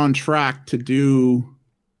it, they were on track to do.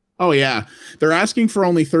 Oh yeah, they're asking for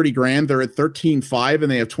only $30,000. They're at 13.5,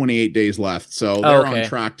 and they have 28 days left, so they're on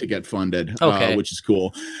track to get funded, which is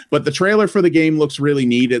cool. But the trailer for the game looks really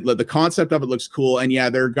neat. The concept of it looks cool, and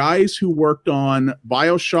yeah, they're guys who worked on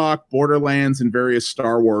BioShock, Borderlands, and various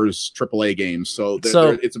Star Wars AAA games. So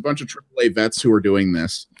it's a bunch of AAA vets who are doing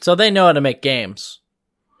this. So they know how to make games.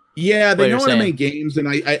 Yeah, they know how to make games, and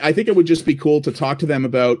I think it would just be cool to talk to them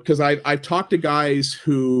about, because I've talked to guys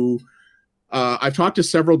who. I've talked to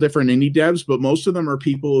several different indie devs, but most of them are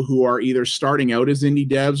people who are either starting out as indie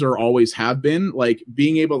devs or always have been. Like,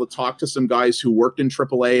 being able to talk to some guys who worked in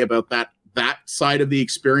AAA about that side of the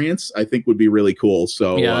experience, I think would be really cool.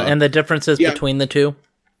 So yeah, and the differences between the two.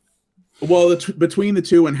 Well, between the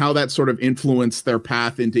two and how that sort of influenced their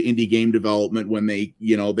path into indie game development when they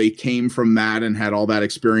came from that and had all that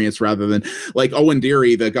experience, rather than like Owen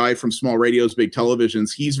Deary, the guy from Small Radios, Big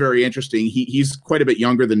Televisions. He's very interesting. He's quite a bit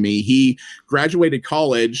younger than me. He graduated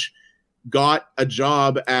college, got a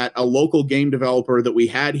job at a local game developer that we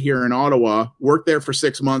had here in Ottawa, worked there for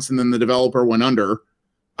 6 months, and then the developer went under.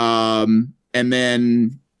 And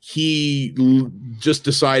then he just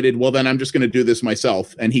decided, well, then I'm just going to do this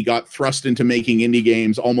myself. And he got thrust into making indie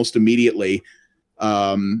games almost immediately.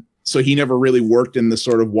 So he never really worked in the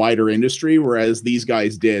sort of wider industry, whereas these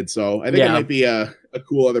guys did. So I think it might be a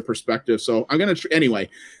cool other perspective. So I'm going to, anyway,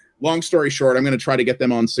 long story short, I'm going to try to get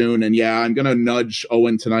them on soon. And yeah, I'm going to nudge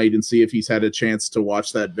Owen tonight and see if he's had a chance to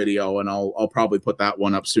watch that video. And I'll probably put that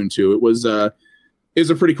one up soon too. It was a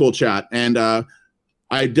pretty cool chat. And,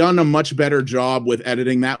 I've done a much better job with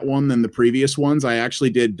editing that one than the previous ones. I actually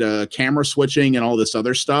did camera switching and all this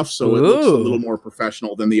other stuff, so it looks a little more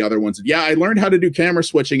professional than the other ones. Yeah, I learned how to do camera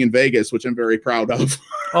switching in Vegas, which I'm very proud of.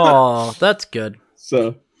 Oh, that's good.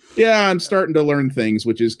 So, yeah, I'm starting to learn things,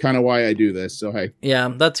 which is kind of why I do this. So, hey.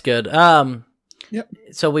 Yeah, that's good. Yep.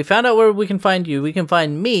 So we found out where we can find you. We can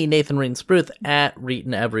find me, Nathan Reeton-Spruth, at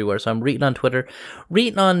Reeton everywhere. So I'm Reeton on Twitter,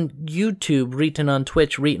 Reeton on YouTube, Reeton on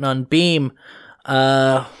Twitch, Reeton on Beam.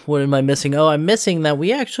 What am I missing? Oh, I'm missing that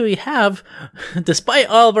we actually have, despite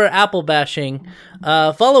all of our Apple bashing,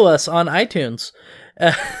 follow us on iTunes,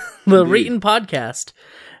 the Reeton Podcast,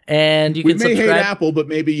 and you can subscribe. We may hate Apple, but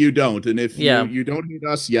maybe you don't, and if you don't hate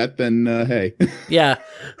us yet, then hey. Yeah,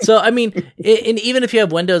 so I mean, and even if you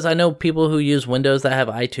have Windows, I know people who use Windows that have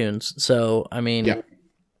iTunes, so I mean,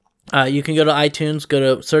 you can go to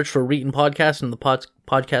iTunes, search for Reeton Podcast in the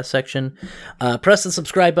podcast section, press the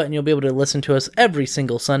subscribe button. You'll be able to listen to us every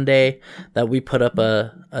single Sunday that we put up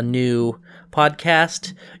a new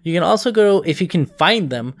podcast. You can also go, if you can find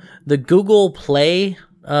them, the Google Play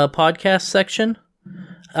podcast section.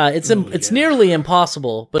 It's nearly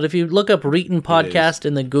impossible, but if you look up Reeton Podcast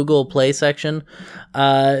in the Google Play section,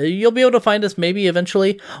 you'll be able to find us maybe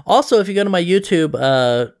eventually. Also, if you go to my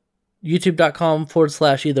YouTube,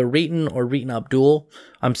 youtube.com/either Reeton or Reeton Abdul.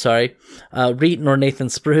 I'm sorry, Reeton or Nathan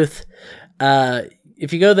Spruth.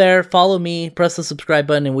 If you go there, follow me, press the subscribe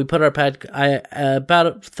button, and we put our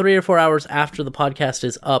about 3 or 4 hours after the podcast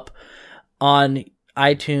is up on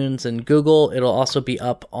iTunes and Google. It'll also be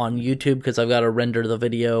up on YouTube because I've got to render the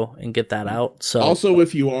video and get that out. So also,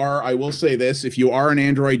 I will say this, if you are an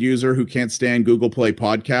Android user who can't stand Google Play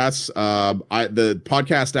podcasts, the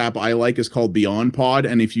podcast app I like is called Beyond Pod,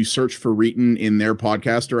 and if you search for Reeton in their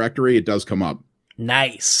podcast directory, it does come up.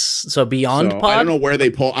 Nice. So Beyond Pod. I don't know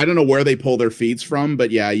where they pull their feeds from,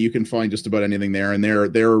 but yeah, you can find just about anything there, and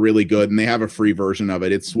they're really good, and they have a free version of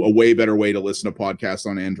it. It's a way better way to listen to podcasts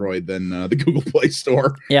on Android than the Google Play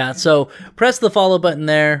Store. Yeah, so press the follow button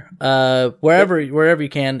there, wherever you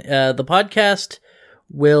can. The podcast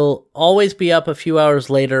will always be up a few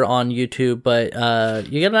hours later on YouTube, but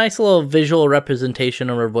you get a nice little visual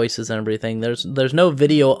representation of our voices and everything. There's no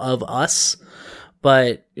video of us,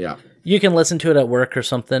 but yeah. You can listen to it at work or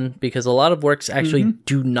something, because a lot of works actually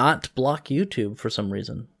do not block YouTube for some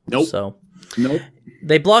reason. Nope. So nope.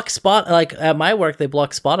 They block like at my work, they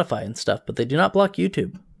block Spotify and stuff, but they do not block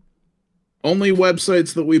YouTube. Only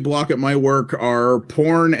websites that we block at my work are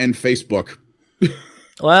porn and Facebook.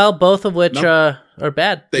 Well, both of which are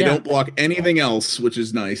bad. They don't block anything else, which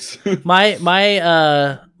is nice. my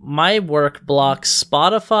work blocks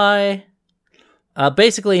Spotify,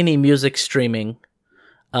 basically any music streaming.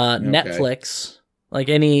 Netflix, like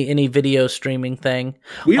any video streaming thing.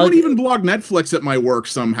 We don't even block Netflix at my work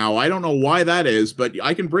somehow. I don't know why that is, but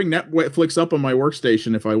I can bring Netflix up on my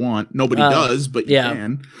workstation if I want. Nobody does, but you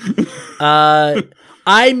can.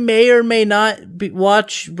 I may or may not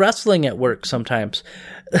watch wrestling at work sometimes.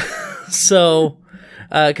 So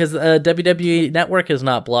because WWE Network is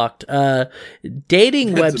not blocked. Dating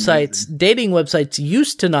websites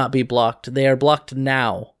used to not be blocked. They are blocked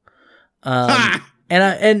now.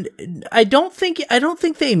 And I don't think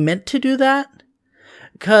they meant to do that.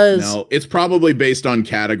 No, it's probably based on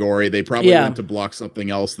category. They probably went to block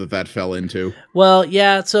something else that fell into. Well,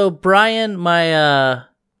 yeah. So Brian, my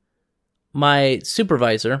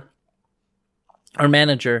supervisor, our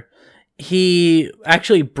manager, he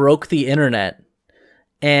actually broke the internet,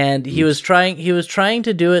 and he was trying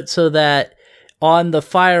to do it so that on the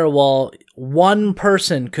firewall, one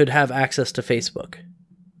person could have access to Facebook.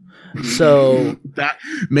 So that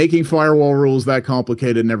making firewall rules that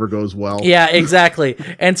complicated never goes well. Yeah, exactly.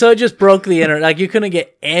 And so it just broke the internet. Like, you couldn't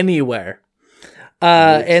get anywhere.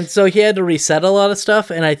 And so he had to reset a lot of stuff.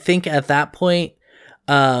 And I think at that point,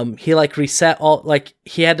 he had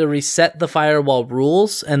to reset the firewall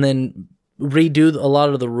rules and then redo a lot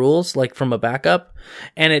of the rules, like from a backup.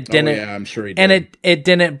 And it didn't. Oh, yeah, I'm sure he did. And it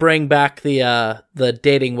didn't bring back the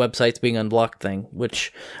dating websites being unblocked thing,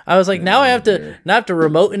 which I was like, now I have to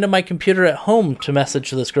remote into my computer at home to message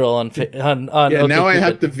this girl on yeah. Okay, now I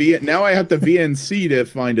have to VNC to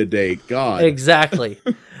find a date. God. Exactly.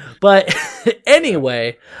 But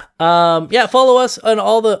anyway, follow us on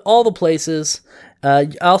all the places.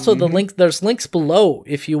 Also, there's links below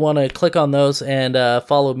if you want to click on those and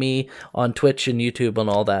follow me on Twitch and YouTube and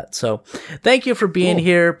all that. So thank you for being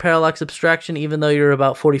here, Parallax Abstraction, even though you're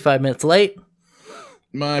about 45 minutes late.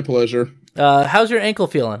 My pleasure. How's your ankle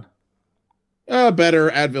feeling?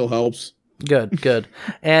 Better. Advil helps. Good.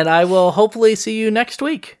 And I will hopefully see you next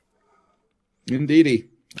week. Indeedy.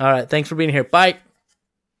 All right. Thanks for being here. Bye.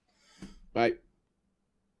 Bye.